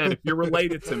specifically said, "If you're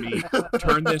related to me,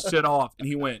 turn this shit off." And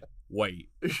he went, "Wait."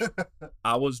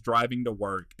 I was driving to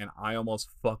work and I almost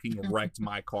fucking wrecked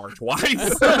my car twice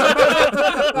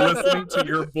listening to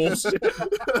your bullshit.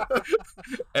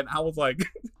 And I was like,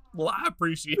 "Well, I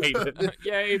appreciate it."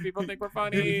 Yay, people think we're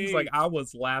funny. He's like, "I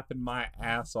was laughing my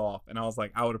ass off," and I was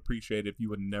like, "I would appreciate it if you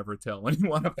would never tell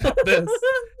anyone about this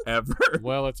ever."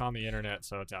 Well, it's on the internet,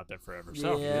 so it's out there forever.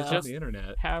 So Yeah. It's on just the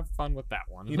internet. have fun with that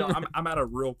one. You know, I'm at a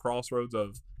real crossroads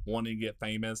of wanting to get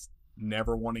famous,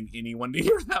 never wanting anyone to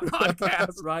hear that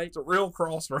podcast. Right. It's a real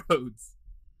crossroads.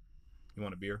 You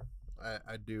want a beer?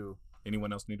 I do.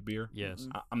 Anyone else need a beer? Yes.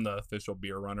 I'm the official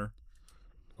beer runner.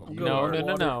 I'll go No, hard no, no,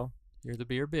 water. no. You're the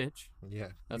beer bitch. Yeah,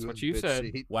 That's what and you bitch said.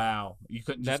 seat. Wow, you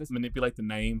couldn't That just is- manipulate the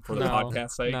name for the No,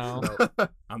 podcast sake? no.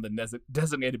 I'm the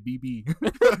designated BB.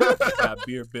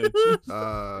 Beer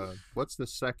bitch. What's the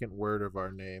second word of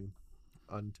our name?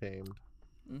 Untamed.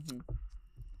 Mm-hmm.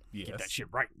 Yes. Get that shit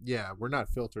right, Yeah, we're not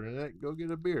filtering it. Go get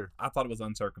a beer. I thought it was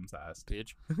uncircumcised.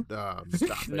 bitch.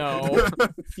 Stop it. No.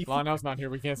 Lionel's not here.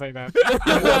 We can't say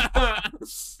that.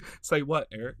 Say what,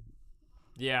 Eric?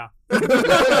 Yeah.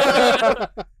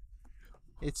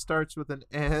 It starts with an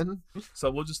N.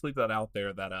 So we'll just leave that out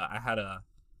there that I had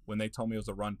when they told me it was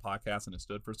a run podcast and it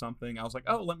stood for something, I was like,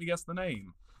 "Oh, let me guess the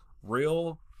name.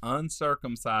 Real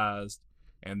Uncircumcised."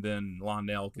 And then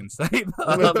Lionel can say the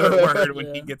other word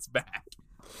when he Yeah. gets back.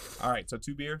 All right, so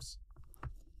 2 beers.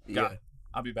 Got it.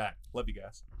 I'll be back. Love you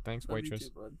guys. Thanks, Love you waitress.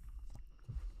 too, bud.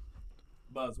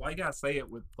 Buzz, why you gotta say it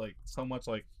with like so much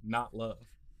like not love?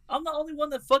 I'm the only one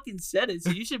that fucking said it, so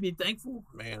you should be thankful.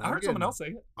 Man, I heard someone else say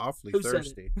it. awfully Who said it?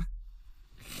 thirsty.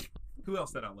 Who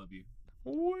else said I love you?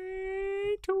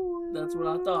 Waitress. That's what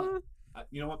I thought.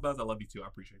 You know what, Buzz? I love you too. I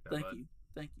appreciate that. Thank bud. you.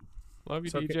 Thank you. Love you,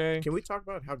 So DJ. Can we talk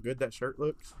about how good that shirt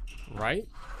looks? Right?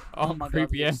 Oh Oh, my God,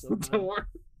 creepy that's ass so good. door.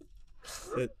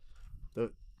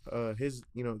 His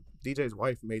DJ's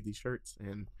wife made these shirts,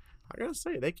 and I gotta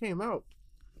say they came out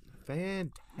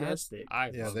fantastic.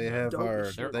 I Yeah, love they them. have Dope our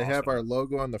as shit. they have Awesome. our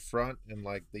logo on the front and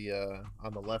like the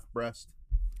on the left breast,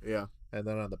 Yeah, and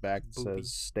then on the back it Boopy.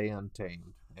 says "Stay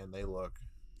Untamed," and they look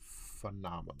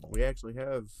phenomenal. we actually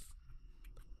have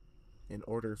an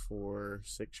order for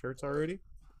 6 shirts already.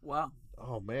 Wow.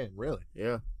 Oh man, really?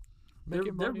 Yeah, They're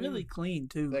Making they're money. really clean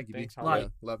too. Thank you, Thanks, B. Like- Yeah,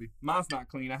 love you. Mine's not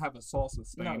clean. I have a salsa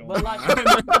stain No, on but mine.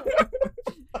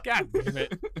 God damn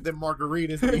it. the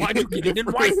margaritas. Why'd you get it in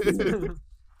white?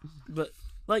 But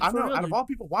like I for know. real, Out of all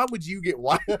people, why would you get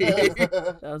white?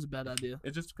 that was a bad idea.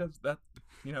 It's just because that,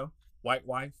 white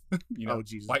wife, Oh,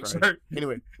 Jesus white Christ. shirt.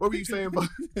 Anyway, what were you saying?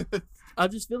 I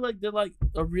just feel like they're like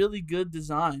a really good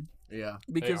design Yeah,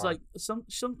 because are. like some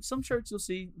shirts you'll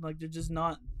see like they're just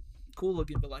not cool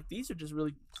looking, but like these are just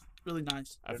really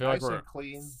nice. I They're feel like nice we're and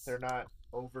clean. They're not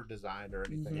over designed or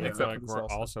anything. Mhm. I like Except feel for like the we're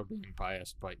salsa. also being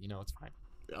biased, but it's fine.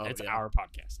 Oh, it's yeah. our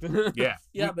podcast. Yeah.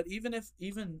 Yeah, but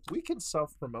even We can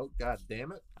self-promote. God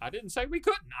damn it! I didn't say we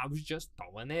couldn't. I was just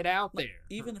throwing it out there.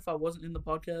 even if I wasn't in the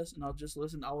podcast and I'll just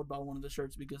listen, I would buy one of the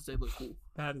shirts because they look cool.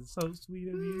 That is so sweet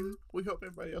of you. We hope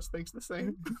everybody else thinks the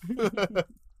same.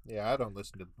 Yeah, I don't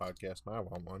listen to the podcast, and I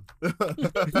want one.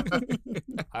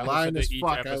 I Lying listened as to each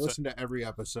fuck. I episode. listen to every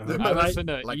episode. I listened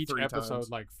to Like each 3 episode times.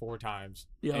 like 4 times.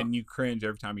 Yeah, And you cringe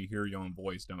every time you hear your own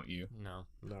voice, don't you? No.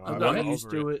 No, I've I gotten went-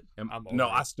 used to it. Am- I'm no,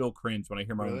 over I it. still cringe when I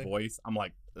hear my Really? own voice. I'm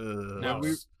like, ugh. No.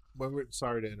 when we're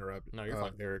sorry to interrupt. No, you're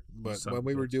fine. Eric. But son when of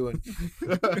we a were bitch. doing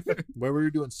when we were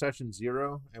doing session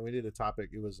 0 and we did a topic,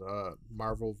 it was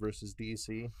Marvel versus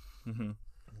DC, Mhm.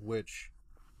 which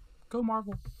Go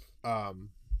Marvel.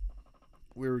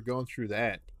 we were going through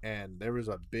that, and there was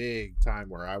a big time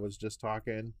where I was just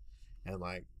talking, and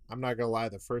like I'm not gonna lie,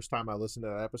 the first time I listened to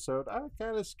that episode, I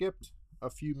kind of skipped a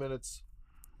few minutes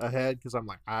ahead because I'm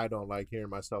like, I don't like hearing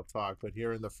myself talk. But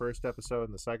hearing the first episode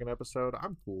and the second episode,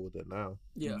 I'm cool with it now.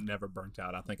 Yeah, Never burnt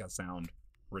out. I think I sound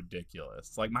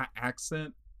ridiculous. Like my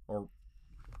accent or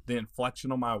the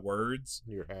inflection on my words,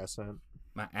 Your accent.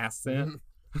 my accent,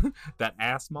 that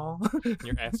ass mall.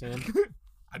 Your ass in.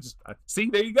 See,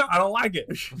 there you go. I don't like it.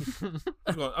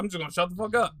 I'm just gonna shut the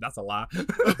fuck up. That's a lie.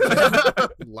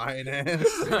 Lying ass.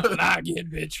 Lie again,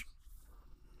 bitch.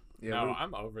 Yeah, No,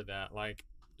 I'm over that. Like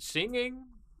singing,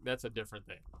 that's a different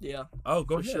thing. yeah, Oh,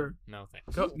 go for ahead. sure. No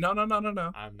thanks. Go. No.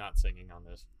 I'm not singing on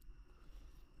this.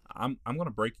 I'm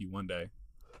gonna break you one day.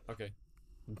 Okay.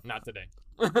 Not today.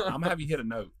 I'm gonna have you hit a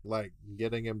note. Like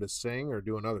getting him to sing or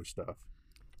doing other stuff.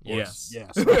 Yes.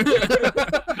 Yes. I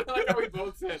like how we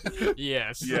both said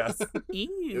yes. Yes.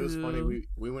 it was funny.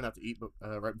 We went out to eat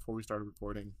right before we started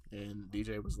recording, and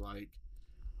DJ was like,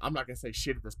 "I'm not gonna say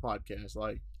shit at this podcast.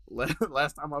 Like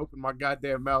last time I opened my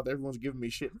goddamn mouth, everyone's giving me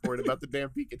shit for it about the damn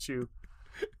Pikachu."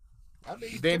 I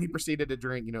mean, Then he proceeded to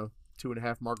drink,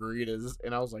 2.5 margaritas,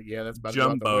 and I was like, "Yeah, that's about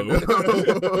Jumbo.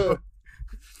 the window."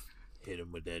 hit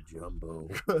him with that jumbo.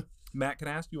 Matt, can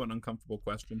I ask you an uncomfortable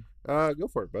question? Go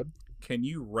for it, bud. Can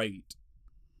you rate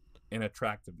in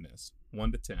attractiveness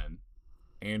 1 to 10,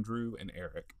 Andrew and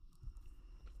Eric?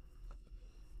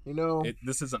 You know,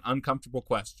 This is an uncomfortable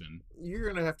question. you're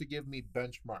gonna have to give me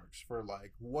benchmarks for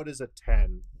like what is a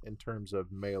 10 in terms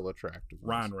of male attractiveness.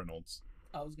 Ryan Reynolds.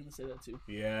 I was gonna say that too.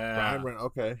 Yeah. Ryan Reynolds.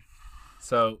 Okay.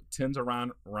 So 10's a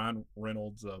Ryan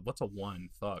Reynolds. What's a 1?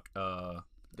 Fuck.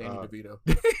 Danny Uh, DeVito.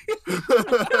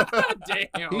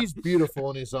 Damn. He's beautiful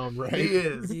in his own right. He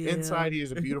is. Yeah. Inside, he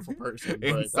is a beautiful person. But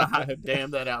Inside.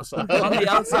 damn that outside. On the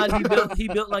outside, he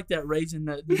built like that raisin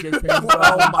that DJ Perry.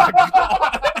 Oh my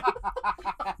god.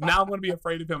 Now I'm gonna be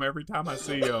afraid of him every time I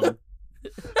see him.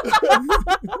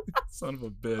 Son of a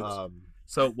bitch.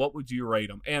 So what would you rate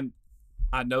them? And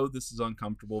I know this is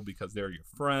uncomfortable because they're your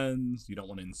friends. You don't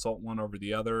want to insult one over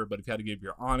the other. But if you had to give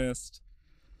your honest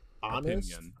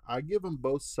opinion. I give them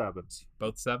both 7s.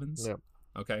 Both 7s? Yep.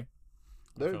 Okay. I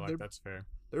They're feel like that's fair.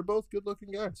 they're both good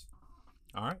looking guys.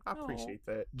 All right. I appreciate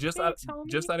that. Just out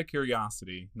of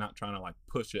curiosity, not trying to like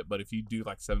push it, but if you do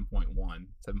like 7.1,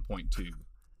 7.2,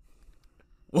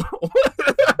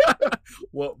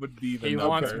 what would be the He number?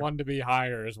 wants one to be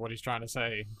higher, is what he's trying to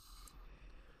say.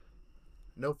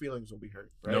 No feelings will be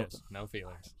hurt, right? Nope. Yes, no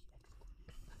feelings.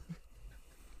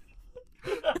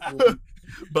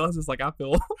 Buzz is like, I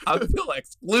feel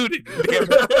excluded. Damn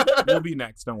it. We'll be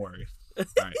next. Don't worry. All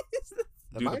right.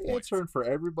 Am I answering for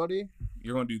everybody?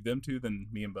 You're going to do them two, then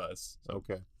me and Buzz. So,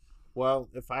 Okay. Well,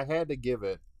 if I had to give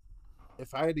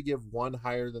one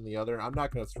higher than the other, I'm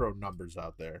not going to throw numbers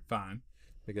out there fine.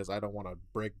 because I don't want to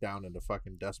break down into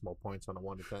fucking decimal points on a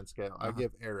 1 to 10 scale. I Uh-huh.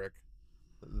 give Eric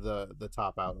the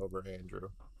top out over Andrew.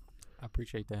 I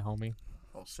appreciate that, homie.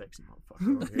 Oh, sexy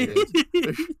motherfucker. Over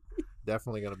here.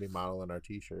 Definitely going to be modeling our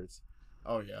t-shirts.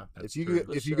 Oh yeah. That's if you true.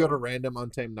 go, if you go to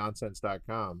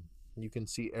randomuntamednonsense.com, you can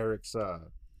see Eric's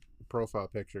profile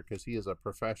picture because he is a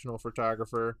professional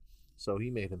photographer. So he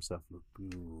made himself look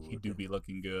good. He do be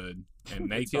looking good.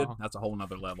 And It's naked, all- that's a whole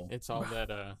nother level. It's all that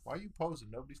Why are you posing?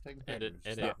 Nobody's taking pictures.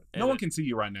 edit. Stop it. No one can see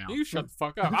you right now. You shut the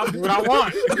fuck up. I'll do what I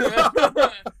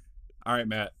want. All right,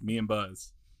 Matt, me and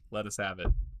Buzz, let us have it.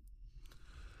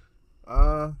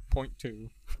 Point 2.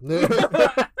 You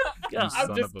Yeah, son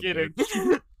I'm just of a kidding.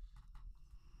 bitch.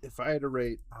 If I had to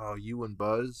rate you and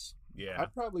Buzz, Yeah,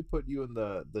 I'd probably put you in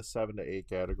the 7 to 8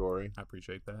 category, I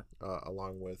appreciate that.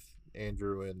 along with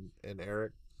Andrew and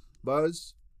Eric.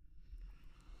 Buzz,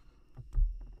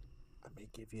 I may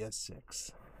give you a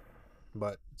 6,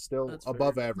 but still That's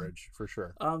above fair. average for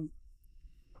sure. I'm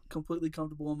completely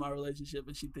comfortable in my relationship,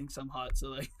 and she thinks I'm hot. So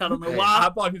like, I don't know Hey, why. I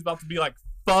thought he was about to be like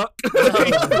fuck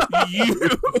you.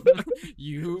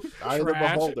 You Eye of the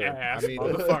trash beholder. ass I mean-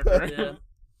 motherfucker. Yeah.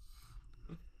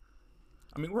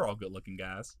 I mean, we're all good looking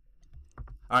guys.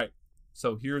 All right.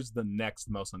 So here's the next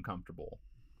most uncomfortable.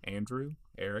 Andrew,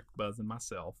 Eric, Buzz, and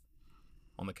myself,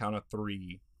 on the count of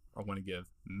 3, are going to give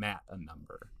Matt a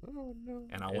number. Oh no.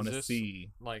 And I Is want to this-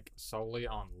 see Like solely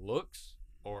on looks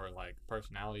or like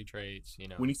personality traits, you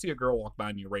know. when you see a girl walk by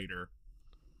and you rate her.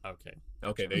 Okay.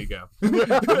 Okay, there you go. Now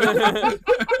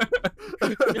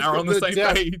we're on the same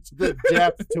depth, page. The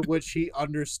depth to which he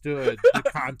understood the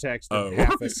context in Oh.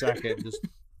 half a second. Just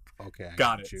okay. I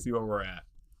Got it. you. See where we're at.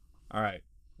 All right.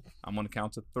 I'm going to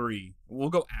count to 3. We'll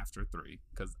go after 3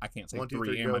 because I can't say 1, 2, 3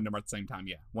 3, and my go. number at the same time.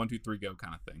 Yeah. 1, 2, 3, go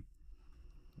kind of thing.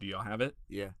 Do y'all have it?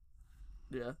 Yeah.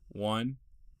 Yeah. 1,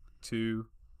 2,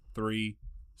 3,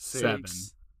 6. 7.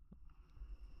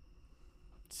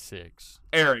 6.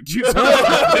 Eric, you I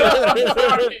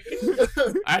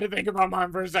had to think about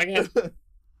mine for a second.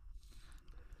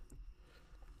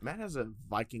 Matt has a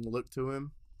Viking look to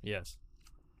him. Yes.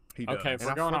 He does. Okay, if And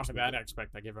we're I going fucks off of with that it.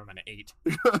 aspect, I give him an 8.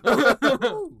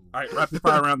 All right, rapid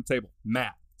fire around the table.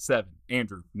 Matt, 7.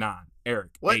 Andrew, 9. Eric,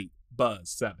 What? 8. Buzz,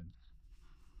 7.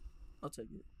 I'll take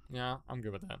it. Yeah, I'm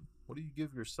good with that. What do you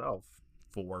give yourself?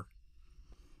 4.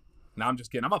 No, I'm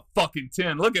just kidding. I'm a fucking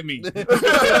 10. Look at me.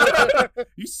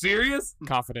 You serious?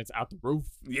 Confidence out the roof.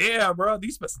 Yeah, bro.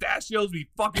 These pistachios be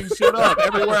fucking shit up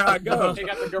everywhere I go. He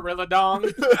got the gorilla dong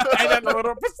and then the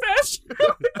little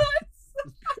pistachio.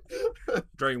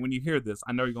 Dre, when you hear this,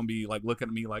 I know you're gonna be like looking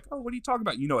at me like, "Oh, what are you talking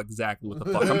about?" You know exactly what the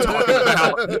fuck I'm talking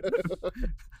about.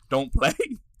 Don't play.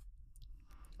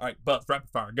 All right, Buzz, rapid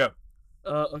fire, go.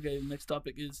 Okay, the next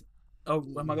topic is. Oh,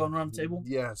 am I going around the table?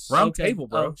 Yes. Round Okay. table,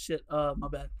 bro. Oh shit. My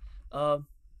bad.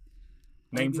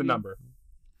 Name's a give you- number.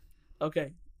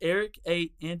 Okay. Eric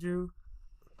 8, Andrew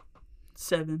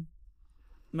 7,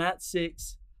 Matt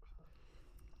 6,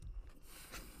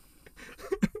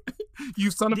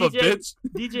 You son of a DJ. bitch.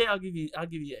 DJ. I'll give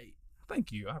you 8.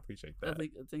 Thank you. I appreciate I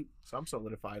that. think, So I'm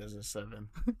solidified as a 7.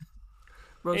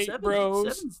 bro, 8 7,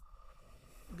 bros. 7's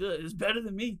good. It's better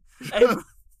than me. Hey, bro,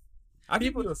 I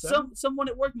give you a 7. someone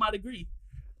at work might agree.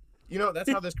 You know, that's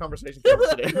how this conversation came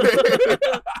today.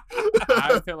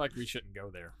 I feel like we shouldn't go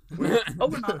there. Oh,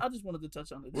 we're not. I just wanted to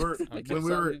touch on it. We're, In case when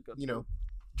we I were, didn't go you through. know,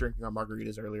 drinking our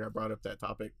margaritas earlier, I brought up that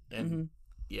topic. And Mhm.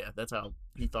 yeah, that's how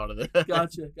he thought of it.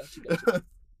 Gotcha.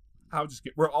 I'll just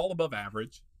get. We're all above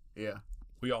average. Yeah.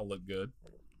 We all look good.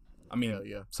 I mean, Hell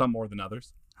yeah. some more than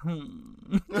others.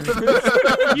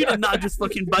 You did not just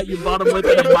fucking bite your bottom lip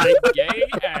and bite. Gay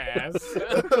ass.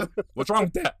 What's wrong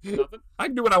with that? Nothing. I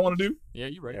can do what I want to do. Yeah,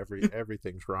 you right.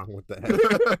 Everything's wrong with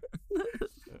that.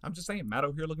 I'm just saying, Matt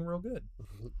over here looking real good.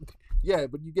 Yeah,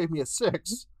 but you gave me a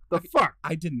 6. The fuck?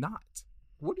 I did not.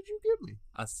 What did you give me?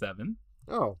 A 7.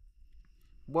 Oh.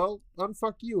 Well,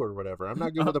 unfuck you or whatever. I'm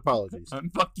not good with apologies.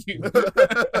 Fuck you.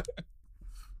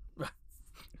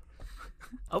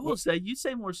 I will say you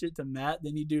say more shit to Matt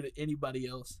than you do to anybody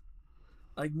else.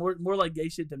 Like more like gay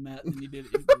shit to Matt than you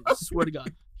did to anybody else. Swear to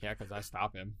God. Yeah, because I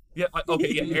stop him. Yeah, like,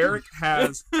 okay, yeah, Eric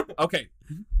has okay.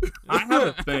 I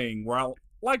have a thing where I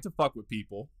like to fuck with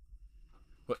people.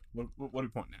 What are we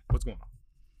pointing at? What's going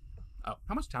on? Oh,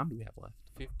 how much time do we have left?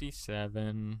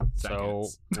 57.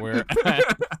 Seconds. So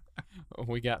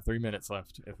we got 3 minutes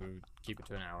left if we keep it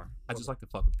to an hour. I just like to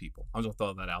fuck with people. I'm just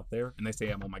gonna throw that out there. And they say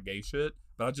I'm on my gay shit,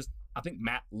 but I think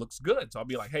Matt looks good. So I'll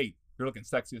be like, hey, you're looking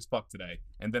sexy as fuck today.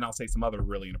 And then I'll say some other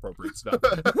really inappropriate stuff.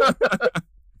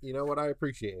 You know what? I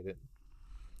appreciate it.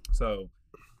 So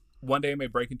one day I may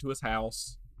break into his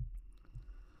house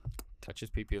Touch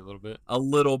his pee-pee a little bit. a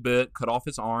little bit, cut off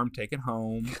his arm, take it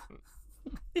home.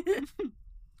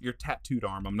 Your tattooed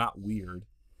arm. I'm not weird.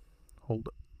 Hold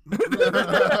up.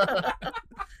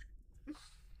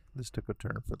 This took a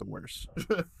turn for the worse.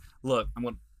 Look,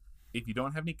 if you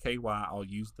don't have any KY, I'll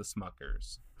use the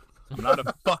Smuckers. I'm not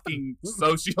a fucking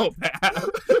sociopath.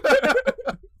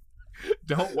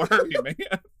 Don't worry, man.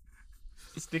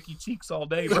 Sticky cheeks all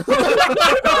day, bro.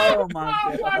 Oh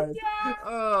my God.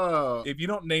 Oh. If you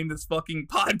don't name this fucking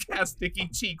podcast Sticky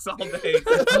Cheeks all day,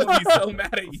 I'm gonna be so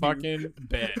mad at you. Fucking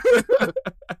bet.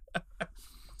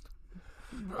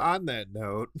 On that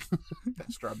note, That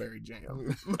strawberry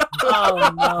jam.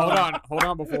 Oh no. Hold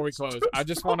on before we close. I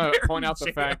just want to point out the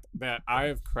Jam. fact that I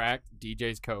have cracked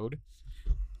DJ's code.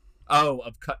 Oh,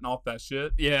 of cutting off that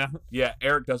shit? Yeah. Yeah,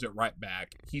 Eric does it right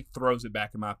back. He throws it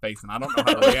back in my face, and I don't know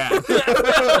how to react.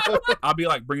 I'll be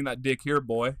like, bring that dick here,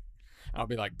 boy. I'll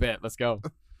be like, bet, let's go.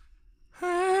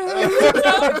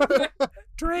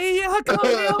 Drea, come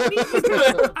help me.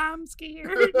 I'm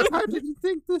scared. I didn't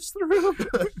think this through.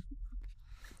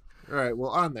 All right.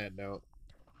 Well, on that note,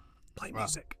 Play Wow.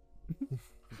 music.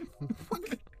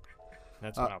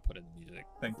 That's what I'll put in the music.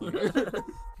 Thank you.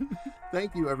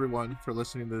 Thank you, everyone, for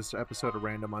listening to this episode of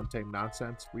Random Untamed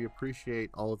Nonsense. We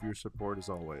appreciate all of your support as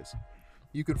always.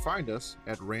 You can find us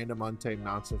at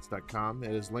randomuntamednonsense.com.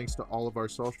 It has links to all of our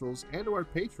socials and to our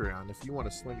Patreon if you want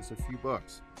to sling us a few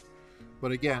bucks.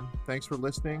 But again, thanks for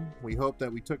listening. We hope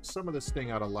that we took some of the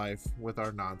sting out of life with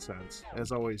our nonsense.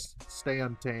 As always, stay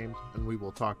untamed, and we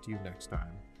will talk to you next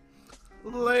time.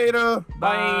 Later.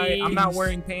 Bye. I'm not Bye.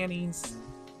 wearing panties.